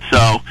ago.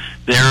 So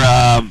there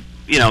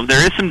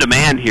is some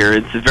demand here.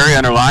 It's a very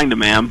underlying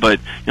demand, but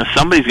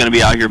somebody's going to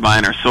be out here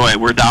buying our soy.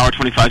 We're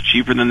 $1.25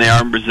 cheaper than they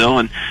are in Brazil,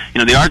 and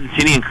the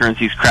Argentinian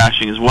currency is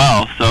crashing as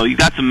well. So you've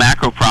got some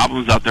macro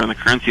problems out there in the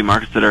currency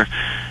markets that are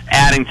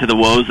adding to the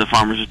woes that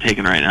farmers are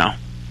taking right now.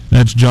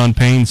 That's John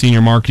Payne,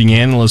 Senior Marketing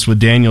Analyst with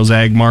Daniels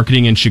Ag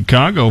Marketing in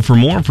Chicago. For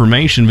more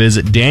information,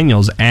 visit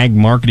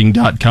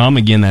danielsagmarketing.com.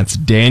 Again, that's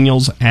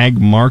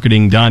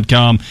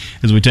danielsagmarketing.com.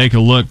 As we take a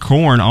look,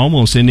 corn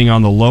almost ending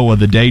on the low of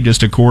the day,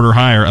 just a quarter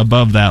higher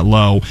above that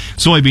low.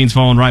 Soybeans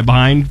falling right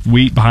behind,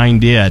 wheat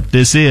behind it.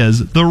 This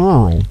is the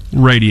Rural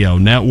Radio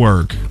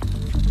Network.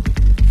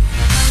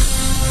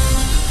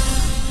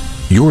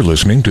 You're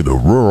listening to the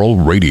Rural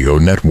Radio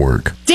Network.